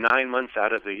spent 9 months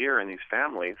out of the year in these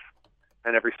families,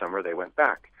 and every summer they went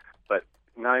back. But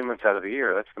 9 months out of the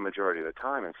year, that's the majority of the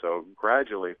time. And so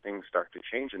gradually things start to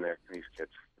change in these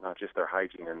kids, not just their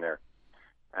hygiene and their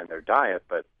diet,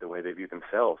 but the way they view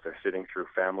themselves. They're sitting through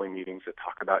family meetings that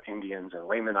talk about Indians and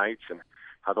Lamanites and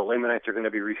how the Lamanites are going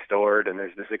to be restored, and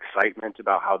there's this excitement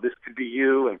about how this could be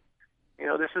you. And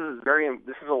this is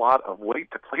a lot of weight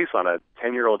to place on a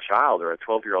 10-year-old child or a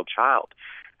 12-year-old child.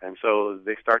 And so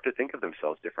they start to think of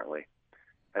themselves differently.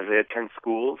 As they attend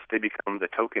schools, they become the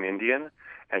token Indian,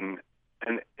 and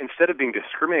instead of being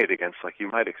discriminated against like you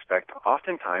might expect,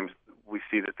 oftentimes we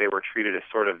see that they were treated as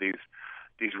sort of these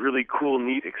really cool,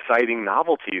 neat, exciting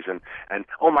novelties, and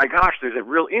oh my gosh, there's a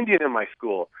real Indian in my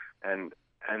school, and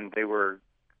they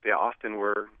often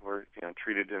were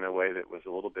treated in a way that was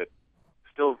a little bit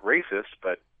still racist,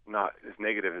 but not as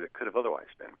negative as it could have otherwise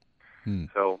been.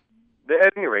 So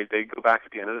at any rate, they go back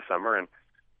at the end of the summer, and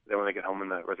then when they get home in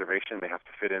the reservation, they have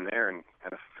to fit in there and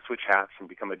kind of switch hats and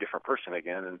become a different person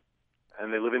again,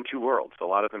 and they live in two worlds. So a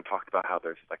lot of them talked about how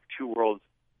there's like two worlds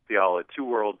theology, two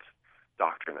worlds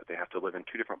doctrine, that they have to live in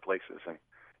two different places and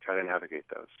try to navigate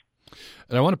those.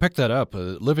 And I want to pick that up,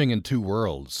 living in two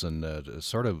worlds and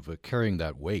sort of carrying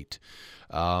that weight.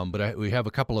 But we have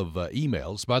a couple of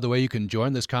emails. By the way, you can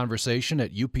join this conversation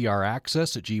at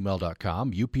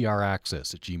upraccess@gmail.com,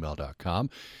 upraccess@gmail.com,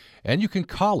 and you can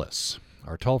call us.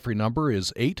 Our toll-free number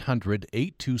is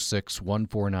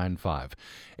 800-826-1495,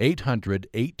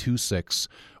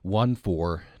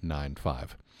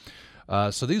 800-826-1495.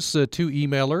 So these two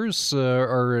emailers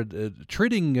are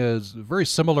treating very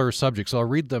similar subjects. I'll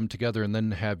read them together and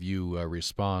then have you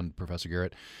respond, Professor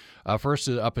Garrett. First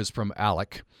up is from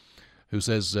Alec, who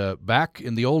says, back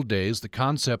in the old days, the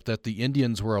concept that the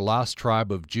Indians were a lost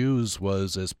tribe of Jews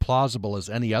was as plausible as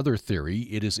any other theory.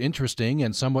 It is interesting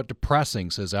and somewhat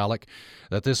depressing, says Alec,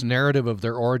 that this narrative of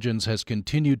their origins has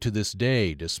continued to this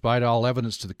day. Despite all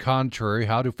evidence to the contrary,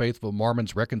 how do faithful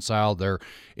Mormons reconcile their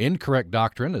incorrect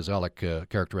doctrine, as Alec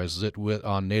characterizes it,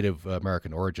 on Native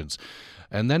American origins?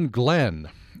 And then Glenn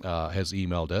has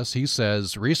emailed us. He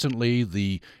says, recently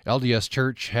the LDS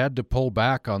Church had to pull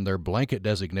back on their blanket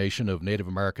designation of Native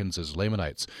Americans as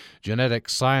Lamanites. Genetic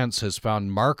science has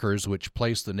found markers which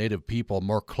place the Native people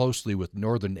more closely with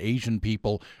Northern Asian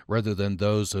people rather than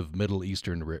those of Middle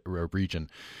Eastern region.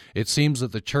 It seems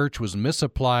that the Church was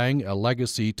misapplying a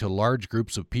legacy to large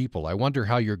groups of people. I wonder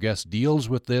how your guest deals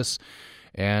with this.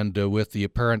 And with the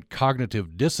apparent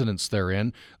cognitive dissonance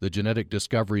therein, the genetic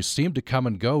discoveries seem to come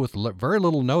and go with very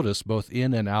little notice both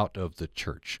in and out of the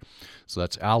church. So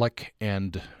that's Alec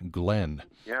and Glenn.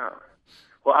 Yeah.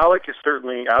 Well, Alec is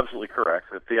certainly absolutely correct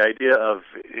that the idea of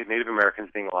Native Americans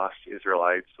being lost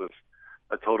Israelites was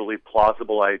a totally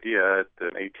plausible idea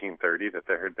in 1830, that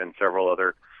there had been several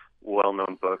other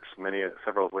well-known books,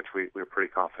 several of which we were pretty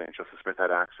confident Joseph Smith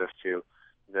had access to,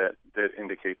 that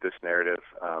indicate this narrative.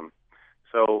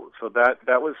 So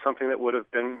that was something that would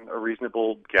have been a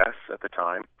reasonable guess at the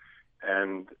time,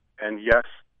 and yes,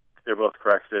 they're both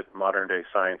correct that modern day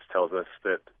science tells us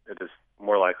that it is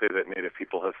more likely that Native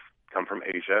people have come from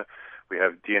Asia. We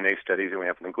have DNA studies and we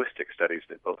have linguistic studies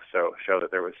that both show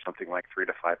that there was something like 3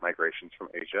 to 5 migrations from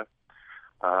Asia.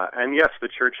 And yes, the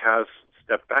church has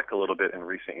stepped back a little bit in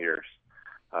recent years,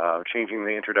 changing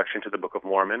the introduction to the Book of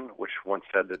Mormon, which once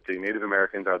said that the Native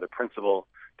Americans are the principal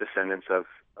descendants of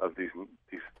these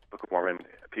Book of Mormon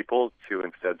people, to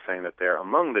instead saying that they're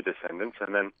among the descendants.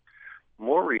 And then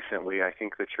more recently, I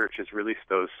think the church has released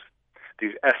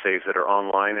these essays that are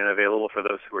online and available for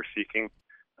those who are seeking,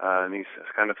 these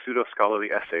kind of pseudo-scholarly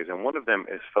essays. And one of them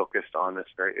is focused on this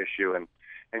very issue and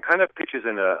kind of pitches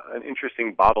in an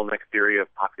interesting bottleneck theory of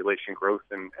population growth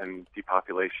and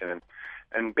depopulation,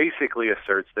 and basically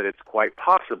asserts that it's quite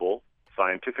possible,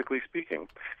 scientifically speaking,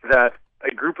 that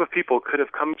a group of people could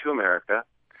have come to America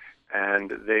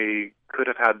and they could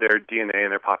have had their DNA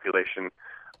and their population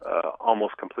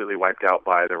almost completely wiped out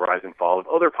by the rise and fall of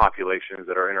other populations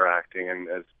that are interacting, and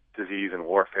as disease and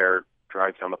warfare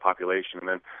drives down the population, and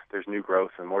then there's new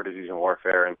growth and more disease and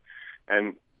warfare,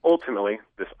 and ultimately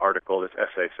this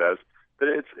essay says that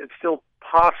it's still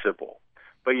possible.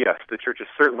 But yes, the church has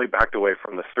certainly backed away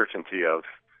from the certainty of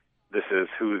this is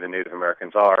who the Native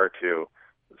Americans are to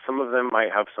some of them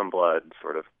might have some blood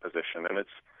sort of position. And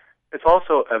it's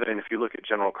also evident if you look at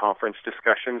General Conference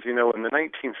discussions, in the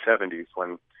 1970s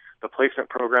when the placement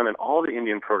program and all the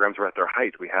Indian programs were at their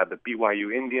height. We had the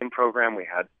BYU Indian program, we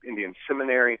had Indian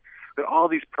Seminary, but all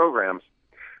these programs,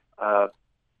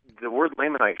 the word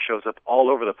Lamanite shows up all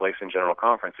over the place in General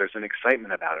Conference. There's an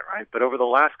excitement about it, right? But over the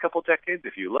last couple decades,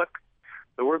 if you look,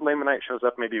 the word Lamanite shows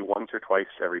up maybe once or twice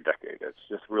every decade. It's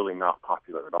just really not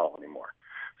popular at all anymore.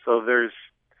 So there's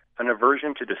an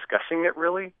aversion to discussing it,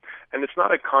 really, and it's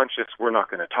not a conscious we're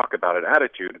not going to talk about it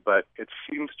attitude, but it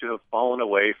seems to have fallen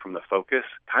away from the focus,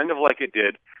 kind of like it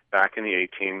did back in the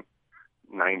 1890s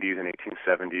and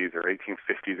 1870s or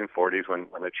 1850s and 40s when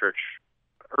the church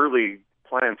early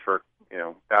plans for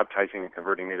baptizing and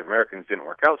converting Native Americans didn't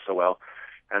work out so well,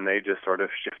 and they just sort of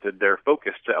shifted their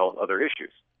focus to other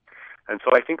issues. And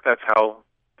so I think that's how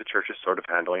the church is sort of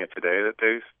handling it today,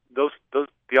 that those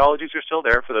theologies are still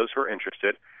there for those who are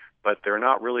interested, but they're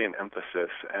not really an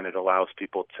emphasis, and it allows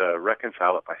people to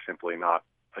reconcile it by simply not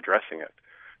addressing it.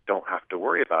 Don't have to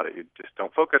worry about it. You just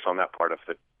don't focus on that part of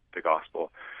the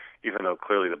gospel, even though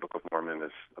clearly the Book of Mormon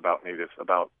is about natives,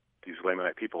 about these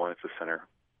Lamanite people, and it's the center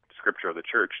scripture of the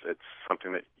church. It's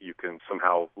something that you can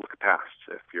somehow look past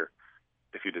if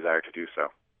you desire to do so.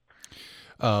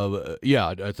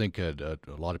 I think a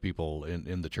lot of people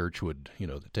in the church would,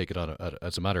 take it on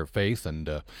as a matter of faith,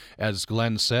 and as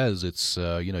Glenn says, it's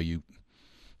you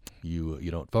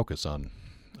don't focus on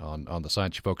the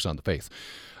science, you focus on the faith.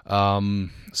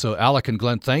 So Alec and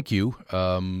Glenn, thank you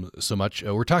so much.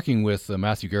 We're talking with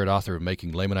Matthew Garrett, author of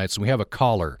Making Lamanites, and we have a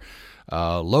caller.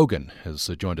 Logan has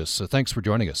joined us. So thanks for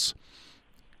joining us.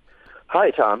 Hi,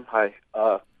 Tom. Hi,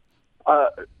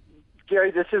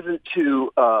 Gary. This isn't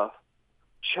to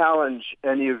challenge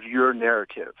any of your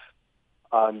narrative.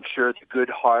 I'm sure the good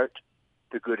heart,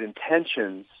 the good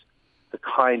intentions, the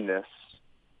kindness,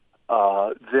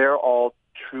 they're all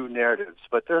true narratives.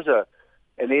 But there's an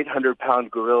 800-pound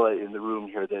gorilla in the room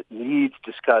here that needs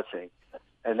discussing,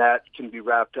 and that can be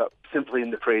wrapped up simply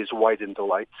in the phrase white and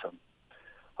delightsome.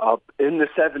 In the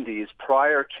 70s,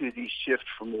 prior to the shift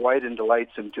from white and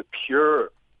delightsome to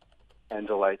pure and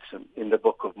delightsome in the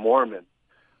Book of Mormon.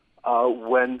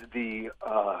 When the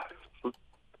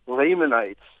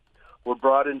Lamanites were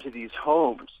brought into these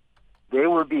homes, they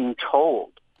were being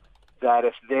told that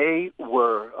if they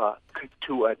were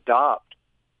to adopt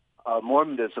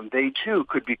Mormonism, they too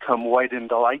could become white and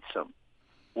delightsome,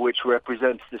 which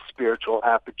represents the spiritual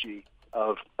apogee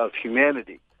of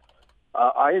humanity.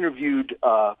 I interviewed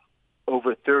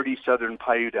over 30 Southern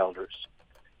Paiute elders,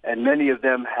 and many of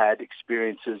them had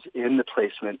experiences in the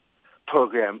placement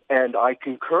program. And I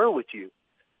concur with you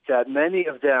that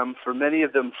for many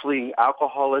of them fleeing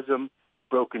alcoholism,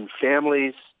 broken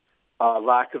families,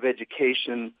 lack of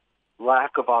education,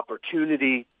 lack of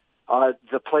opportunity,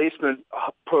 the placement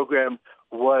program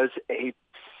was a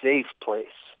safe place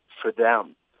for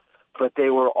them. But they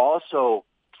were also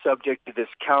subject to this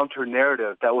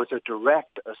counter-narrative that was a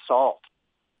direct assault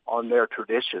on their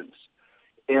traditions.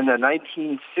 In the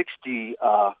 1960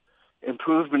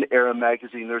 Improvement Era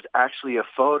magazine, there's actually a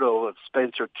photo of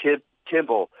Spencer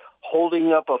Kimball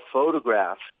holding up a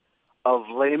photograph of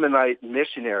Lamanite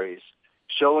missionaries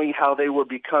showing how they were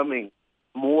becoming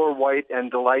more white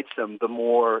and delightsome the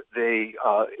more they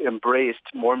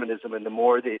embraced Mormonism and the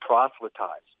more they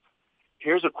proselytized.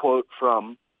 Here's a quote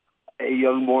from a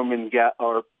young Mormon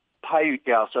Paiute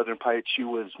gal, Southern Paiute. She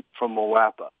was from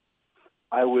Moapa.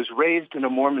 I was raised in a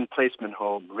Mormon placement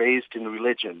home, raised in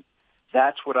religion.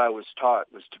 That's what I was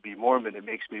taught, was to be Mormon. It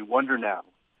makes me wonder now.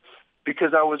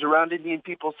 Because I was around Indian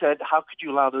people, said, how could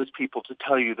you allow those people to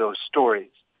tell you those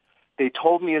stories? They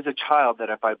told me as a child that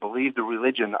if I believe the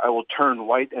religion, I will turn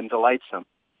white and delightsome.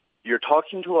 You're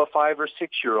talking to a 5 or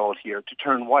 6-year-old here to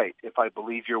turn white if I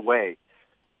believe your way.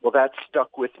 Well, that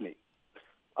stuck with me.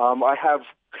 I have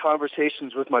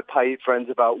conversations with my Paiute friends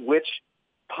about which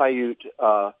Paiute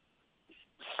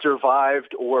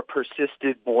survived or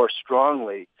persisted more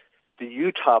strongly. The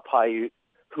Utah Paiute,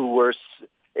 who were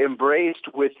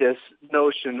embraced with this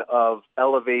notion of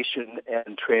elevation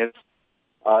and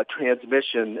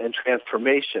transmission and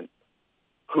transformation,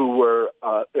 who were,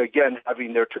 again,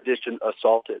 having their tradition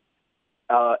assaulted.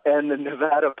 And the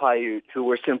Nevada Paiute, who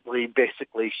were simply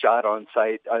basically shot on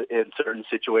sight in certain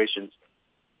situations.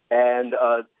 And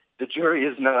the jury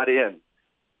is not in.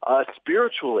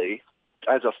 Spiritually,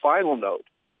 as a final note,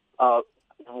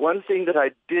 one thing that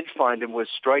I did find and was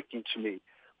striking to me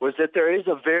was that there is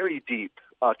a very deep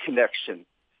connection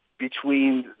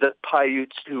between the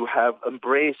Paiutes who have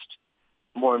embraced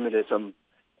Mormonism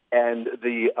and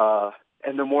the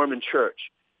Mormon Church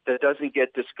that doesn't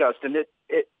get discussed, and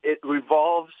it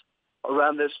revolves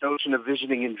around this notion of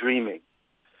visioning and dreaming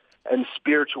and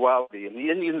spirituality. And the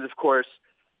Indians, of course,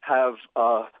 have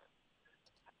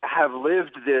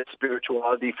lived this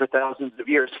spirituality for thousands of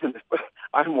years.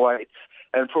 I'm white,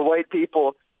 and for white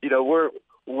people, we're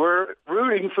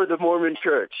rooting for the Mormon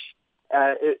Church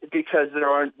because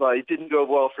it didn't go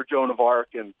well for Joan of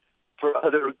Arc and for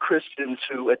other Christians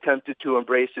who attempted to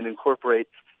embrace and incorporate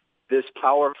this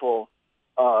powerful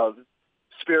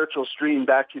spiritual stream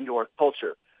back into our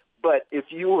culture. But if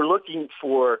you were looking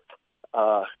for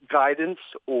guidance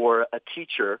or a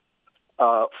teacher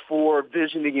for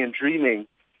visioning and dreaming,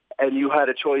 and you had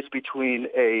a choice between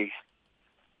an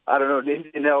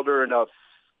Indian elder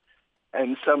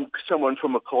and someone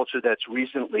from a culture that's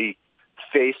recently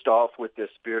faced off with this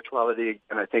spirituality,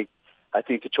 and I think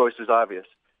the choice is obvious.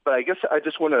 But I guess I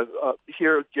just want to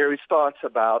hear Gary's thoughts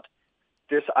about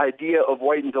this idea of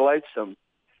white and delightsome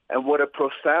and what a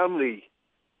profoundly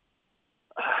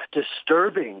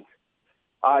disturbing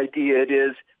idea it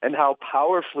is, and how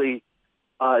powerfully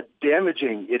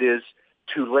damaging it is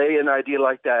to lay an idea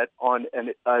like that on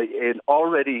an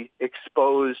already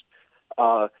exposed,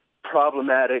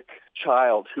 problematic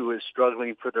child who is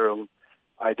struggling for their own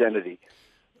identity.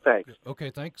 Thanks.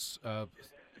 Okay, thanks.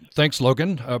 Thanks,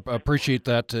 Logan. Appreciate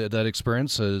that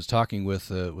experience talking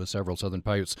with several Southern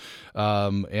Paiutes.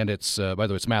 And it's by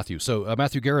the way, it's Matthew. So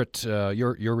Matthew Garrett,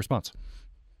 your response.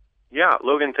 Yeah,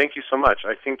 Logan, thank you so much.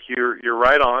 I think you're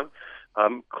right on.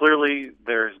 Clearly,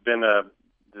 there's been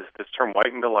this term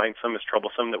 "white and delightsome" is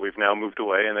troublesome that we've now moved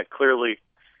away, and that clearly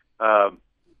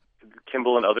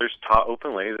Kimball and others taught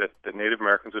openly that Native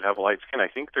Americans would have light skin. I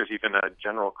think there's even a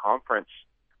general conference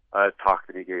talk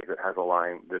that he gave that has a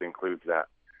line that includes that.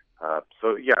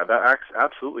 So yeah, that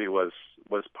absolutely was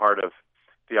part of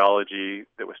theology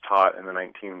that was taught in the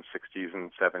 1960s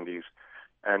and 70s,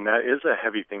 and that is a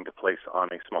heavy thing to place on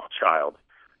a small child.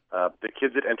 The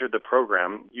kids that entered the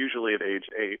program, usually at age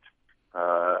 8,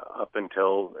 up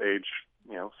until age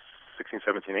 16,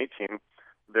 17, 18,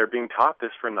 they're being taught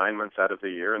this for 9 months out of the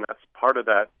year, and that's part of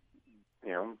that,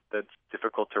 that's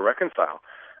difficult to reconcile.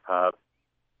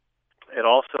 it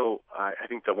also, I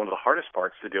think that one of the hardest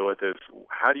parts to deal with is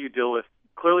how do you deal with,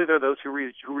 clearly there are those who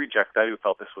reject that, who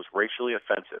felt this was racially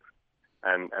offensive,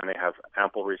 and they have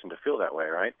ample reason to feel that way,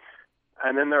 right?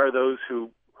 And then there are those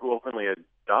who openly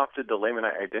adopted the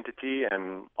Lamanite identity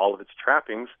and all of its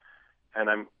trappings, and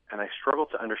I struggle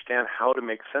to understand how to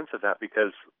make sense of that,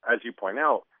 because, as you point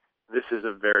out, this is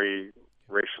a very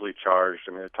racially charged,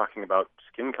 I mean, they're talking about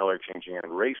skin color changing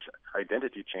and race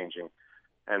identity changing,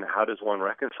 and how does one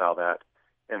reconcile that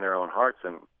in their own hearts?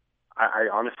 And I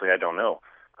honestly, I don't know.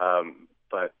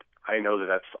 But I know that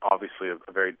that's obviously a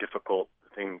very difficult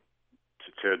thing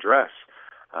to address.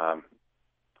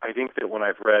 I think that when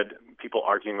I've read people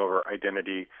arguing over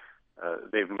identity,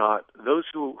 those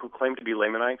who claim to be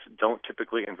Lamanites don't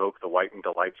typically invoke the white and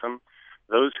delightsome.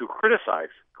 Those who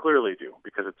criticize clearly do,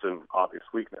 because it's an obvious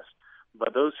weakness.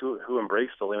 But those who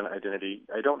embrace the Lamanite identity,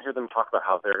 I don't hear them talk about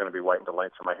how they're going to be white and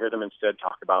delightsome. I hear them instead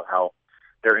talk about how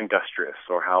they're industrious,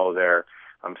 or how they're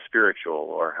spiritual,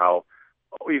 or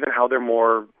even how they're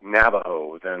more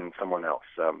Navajo than someone else.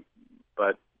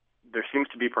 But there seems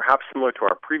to be, perhaps similar to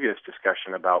our previous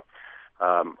discussion about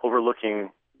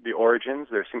overlooking the origins,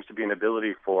 there seems to be an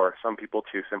ability for some people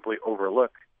to simply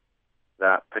overlook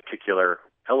that particular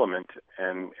element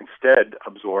and instead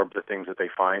absorb the things that they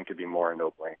find to be more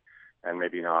ennobling, and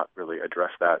maybe not really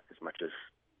address that as much as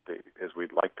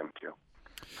we'd like them to.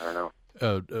 I don't know.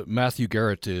 Matthew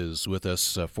Garrett is with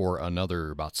us for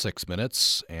another about 6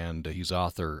 minutes, and he's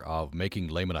author of Making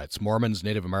Lamanites, Mormons,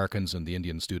 Native Americans, and the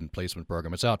Indian Student Placement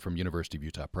Program. It's out from University of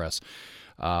Utah Press.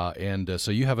 So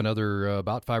you have another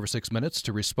about 5 or 6 minutes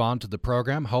to respond to the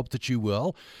program. Hope that you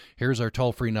will. Here's our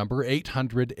toll-free number,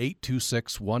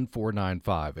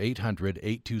 800-826-1495,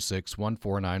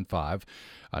 800-826-1495.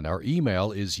 And our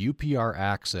email is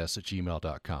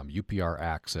upraccess@gmail.com,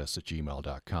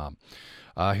 upraccess@gmail.com.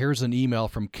 Here's an email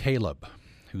from Caleb,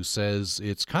 who says,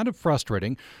 it's kind of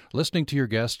frustrating listening to your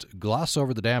guest gloss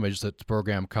over the damage that the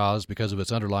program caused because of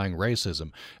its underlying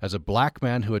racism. As a black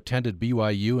man who attended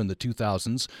BYU in the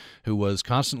 2000s, who was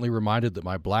constantly reminded that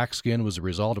my black skin was a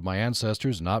result of my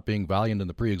ancestors not being valiant in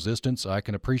the pre-existence, I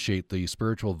can appreciate the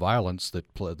spiritual violence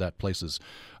that places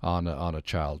on a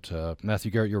child.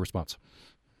 Matthew Garrett, your response.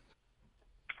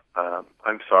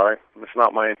 I'm sorry. It's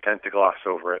not my intent to gloss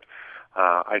over it.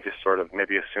 I just sort of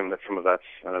maybe assume that some of that's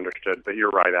understood, but you're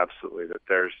right, absolutely, that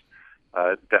there's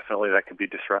definitely that can be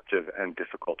disruptive and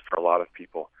difficult for a lot of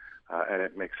people, and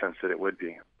it makes sense that it would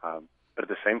be. But at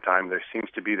the same time, there seems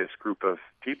to be this group of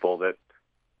people that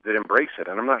embrace it,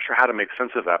 and I'm not sure how to make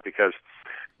sense of that, because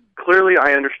clearly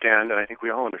I understand, and I think we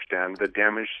all understand, the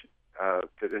damage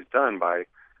that is done by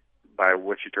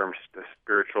what you term the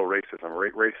spiritual racism,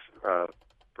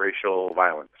 racial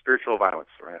violence, spiritual violence,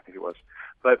 right? I think it was.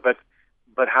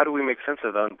 But how do we make sense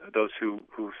of those who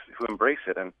embrace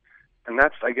it? And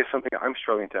that's, I guess, something I'm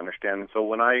struggling to understand. And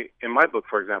so in my book,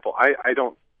 for example, I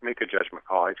don't make a judgment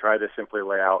call. I try to simply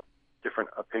lay out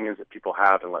different opinions that people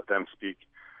have and let them speak,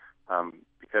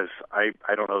 because I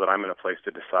don't know that I'm in a place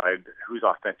to decide who's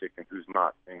authentic and who's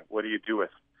not. And what do you do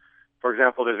with, for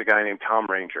example, there's a guy named Tom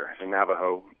Ranger, a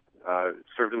Navajo, went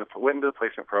into the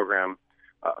placement program,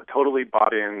 totally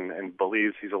bought in and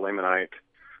believes he's a Lamanite.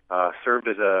 Served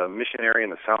as a missionary in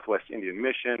the Southwest Indian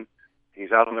Mission.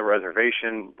 He's out on the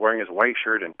reservation wearing his white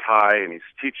shirt and tie, and he's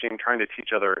trying to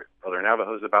teach other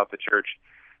Navajos about the church.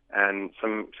 And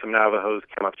some Navajos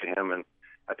came up to him and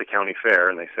at the county fair,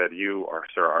 and they said, "You are,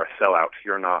 sir, are a sellout.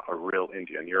 You're not a real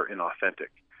Indian. You're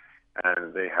inauthentic."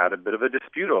 And they had a bit of a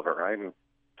dispute over it, right? And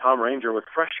Tom Ranger was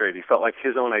frustrated. He felt like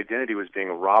his own identity was being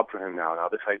robbed from him now. Now,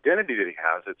 this identity that he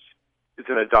has, it's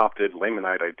an adopted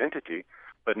Lamanite identity,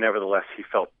 but nevertheless, he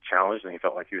felt challenged, and he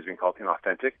felt like he was being called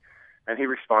inauthentic. And he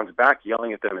responds back,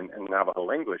 yelling at them in Navajo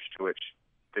language, to which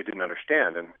they didn't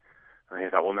understand. And he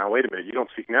thought, well, now, wait a minute, you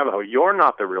don't speak Navajo. You're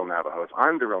not the real Navajos.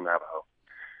 I'm the real Navajo.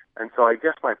 And so I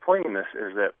guess my point in this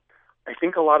is that I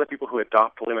think a lot of people who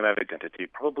adopt the Lamanite identity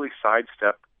probably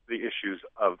sidestep the issues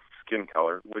of skin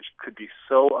color, which could be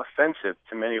so offensive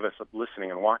to many of us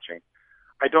listening and watching.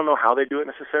 I don't know how they do it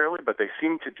necessarily, but they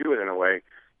seem to do it in a way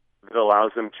that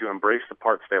allows them to embrace the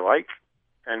parts they like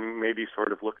and maybe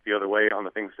sort of look the other way on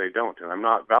the things they don't. And I'm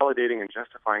not validating and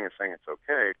justifying and saying it's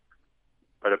okay,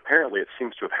 but apparently it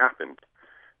seems to have happened.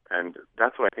 And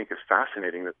that's what I think is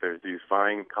fascinating, that there's these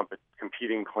vying,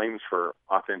 competing claims for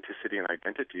authenticity and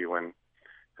identity when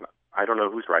I don't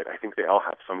know who's right. I think they all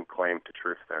have some claim to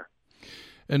truth there.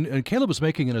 And Caleb was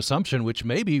making an assumption which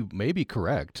may be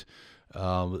correct,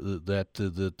 that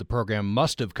the program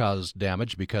must have caused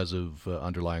damage because of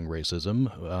underlying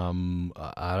racism.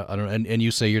 I don't, and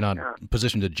you say you're not in a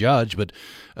position to judge, but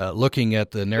looking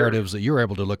at the narratives that you were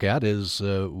able to look at,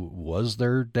 was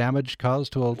there damage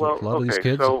caused to a lot of these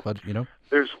kids? So but,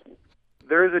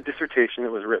 there is a dissertation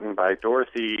that was written by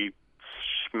Dorothy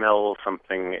Schmell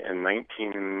something in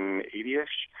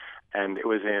 1980-ish, and it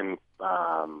was in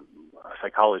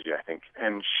psychology, I think.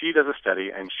 And she does a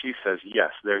study, and she says,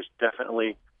 yes, there's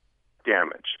definitely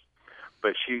damage.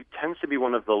 But she tends to be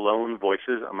one of the lone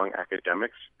voices among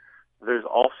academics. There's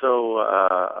also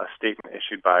a statement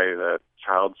issued by the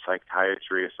Child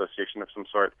Psychiatry Association of some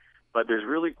sort, but there's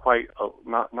really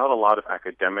not a lot of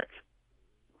academic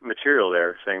material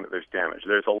there saying that there's damage.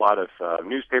 There's a lot of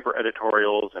newspaper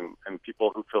editorials and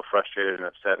people who feel frustrated and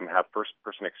upset and have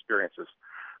first-person experiences.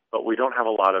 But we don't have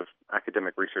a lot of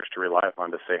academic research to rely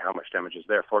upon to say how much damage is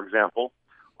there. For example,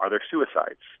 are there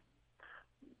suicides?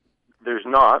 There's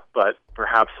not, but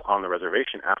perhaps on the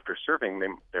reservation after serving,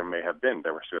 there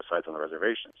were suicides on the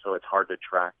reservation. So it's hard to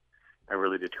track and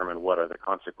really determine what are the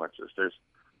consequences. There's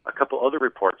a couple other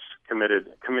reports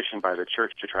commissioned by the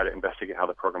church to try to investigate how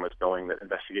the program is going that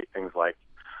investigate things like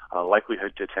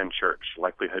likelihood to attend church,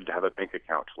 likelihood to have a bank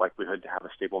account, likelihood to have a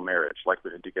stable marriage,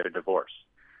 likelihood to get a divorce.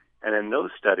 And in those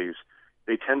studies,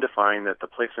 they tend to find that the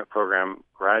placement program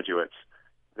graduates,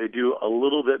 they do a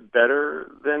little bit better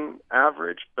than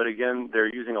average, but again,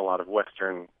 they're using a lot of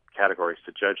Western categories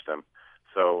to judge them,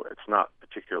 so it's not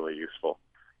particularly useful.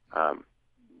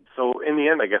 So in the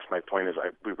end, I guess my point is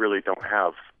we really don't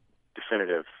have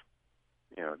definitive,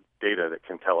 data that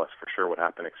can tell us for sure what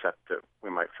happened, except that we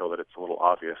might feel that it's a little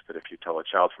obvious that if you tell a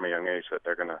child from a young age that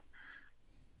they're going to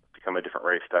become a different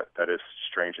race, that is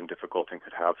strange and difficult and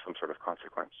could have some sort of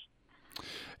consequence.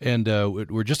 And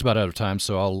we're just about out of time,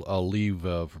 so I'll leave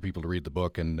for people to read the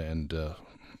book and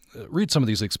read some of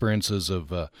these experiences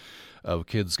of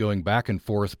kids going back and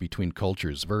forth between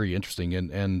cultures. Very interesting.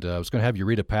 And I was going to have you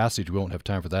read a passage. We won't have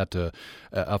time for that.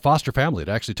 A foster family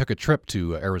that actually took a trip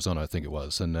to Arizona, I think it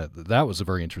was, and that was a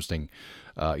very interesting,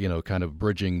 kind of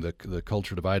bridging the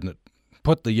culture divide, and it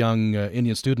put the young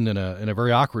Indian student in a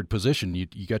very awkward position. You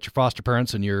got your foster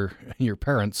parents and your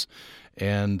parents,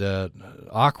 and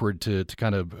awkward to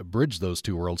kind of bridge those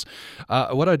two worlds.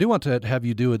 What I do want to have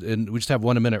you do, and we just have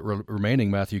 1 minute remaining,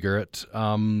 Matthew Garrett.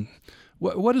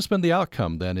 What has been the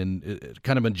outcome then in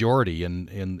kind of majority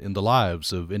in the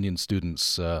lives of Indian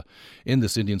students in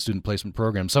this Indian student placement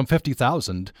program? Some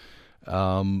 50,000.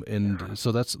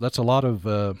 So that's a lot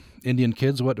of Indian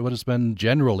kids. What has been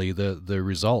generally the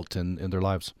result in their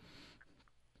lives?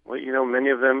 Well,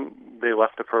 many of them, they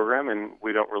left the program, and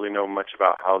we don't really know much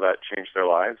about how that changed their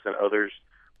lives. And others,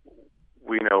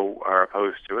 we know, are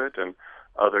opposed to it, and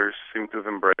others seem to have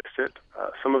embraced it.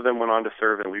 Some of them went on to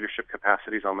serve in leadership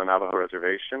capacities on the Navajo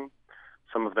reservation.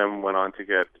 Some of them went on to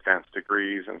get advanced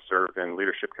degrees and serve in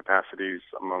leadership capacities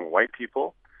among white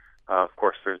people. Of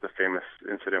course, there's the famous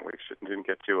incident we didn't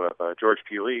get to of George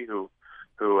P. Lee, who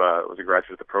was a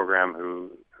graduate of the program,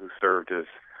 who served as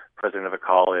president of a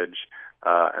college,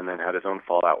 and then had his own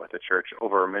fallout with the church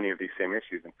over many of these same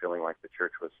issues, and feeling like the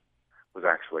church was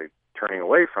actually turning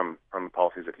away from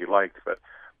policies that he liked. But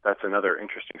that's another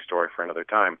interesting story for another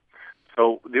time.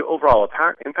 So the overall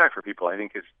impact for people, I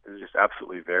think, is just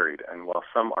absolutely varied. And while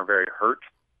some are very hurt,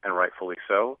 and rightfully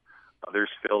so, others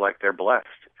feel like they're blessed,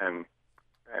 and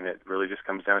it really just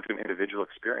comes down to an individual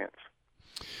experience.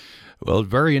 Well,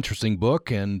 very interesting book,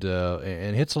 and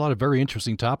hits a lot of very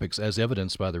interesting topics, as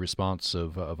evidenced by the response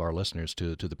of our listeners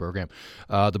to the program.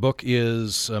 The book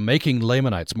is Making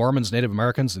Lamanites, Mormons, Native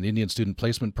Americans, and the Indian Student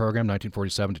Placement Program,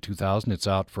 1947 to 2000. It's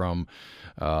out from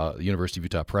the University of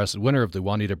Utah Press. Winner of the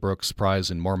Juanita Brooks Prize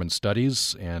in Mormon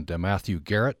Studies, and Matthew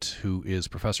Garrett, who is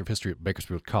professor of history at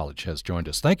Bakersfield College, has joined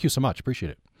us. Thank you so much. Appreciate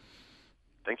it.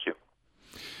 Thank you.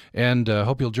 And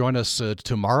hope you'll join us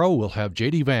tomorrow. We'll have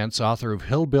J.D. Vance, author of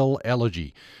Hillbill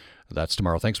Elegy. That's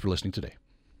tomorrow. Thanks for listening today.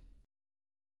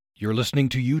 You're listening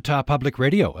to Utah Public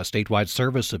Radio, a statewide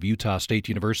service of Utah State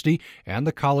University and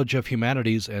the College of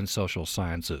Humanities and Social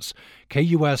Sciences.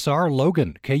 KUSR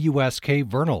Logan, KUSK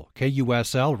Vernal,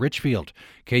 KUSL Richfield,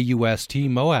 KUST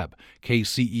Moab,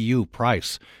 KCEU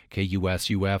Price,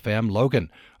 KUSU-FM Logan.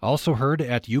 Also heard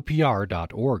at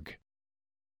upr.org.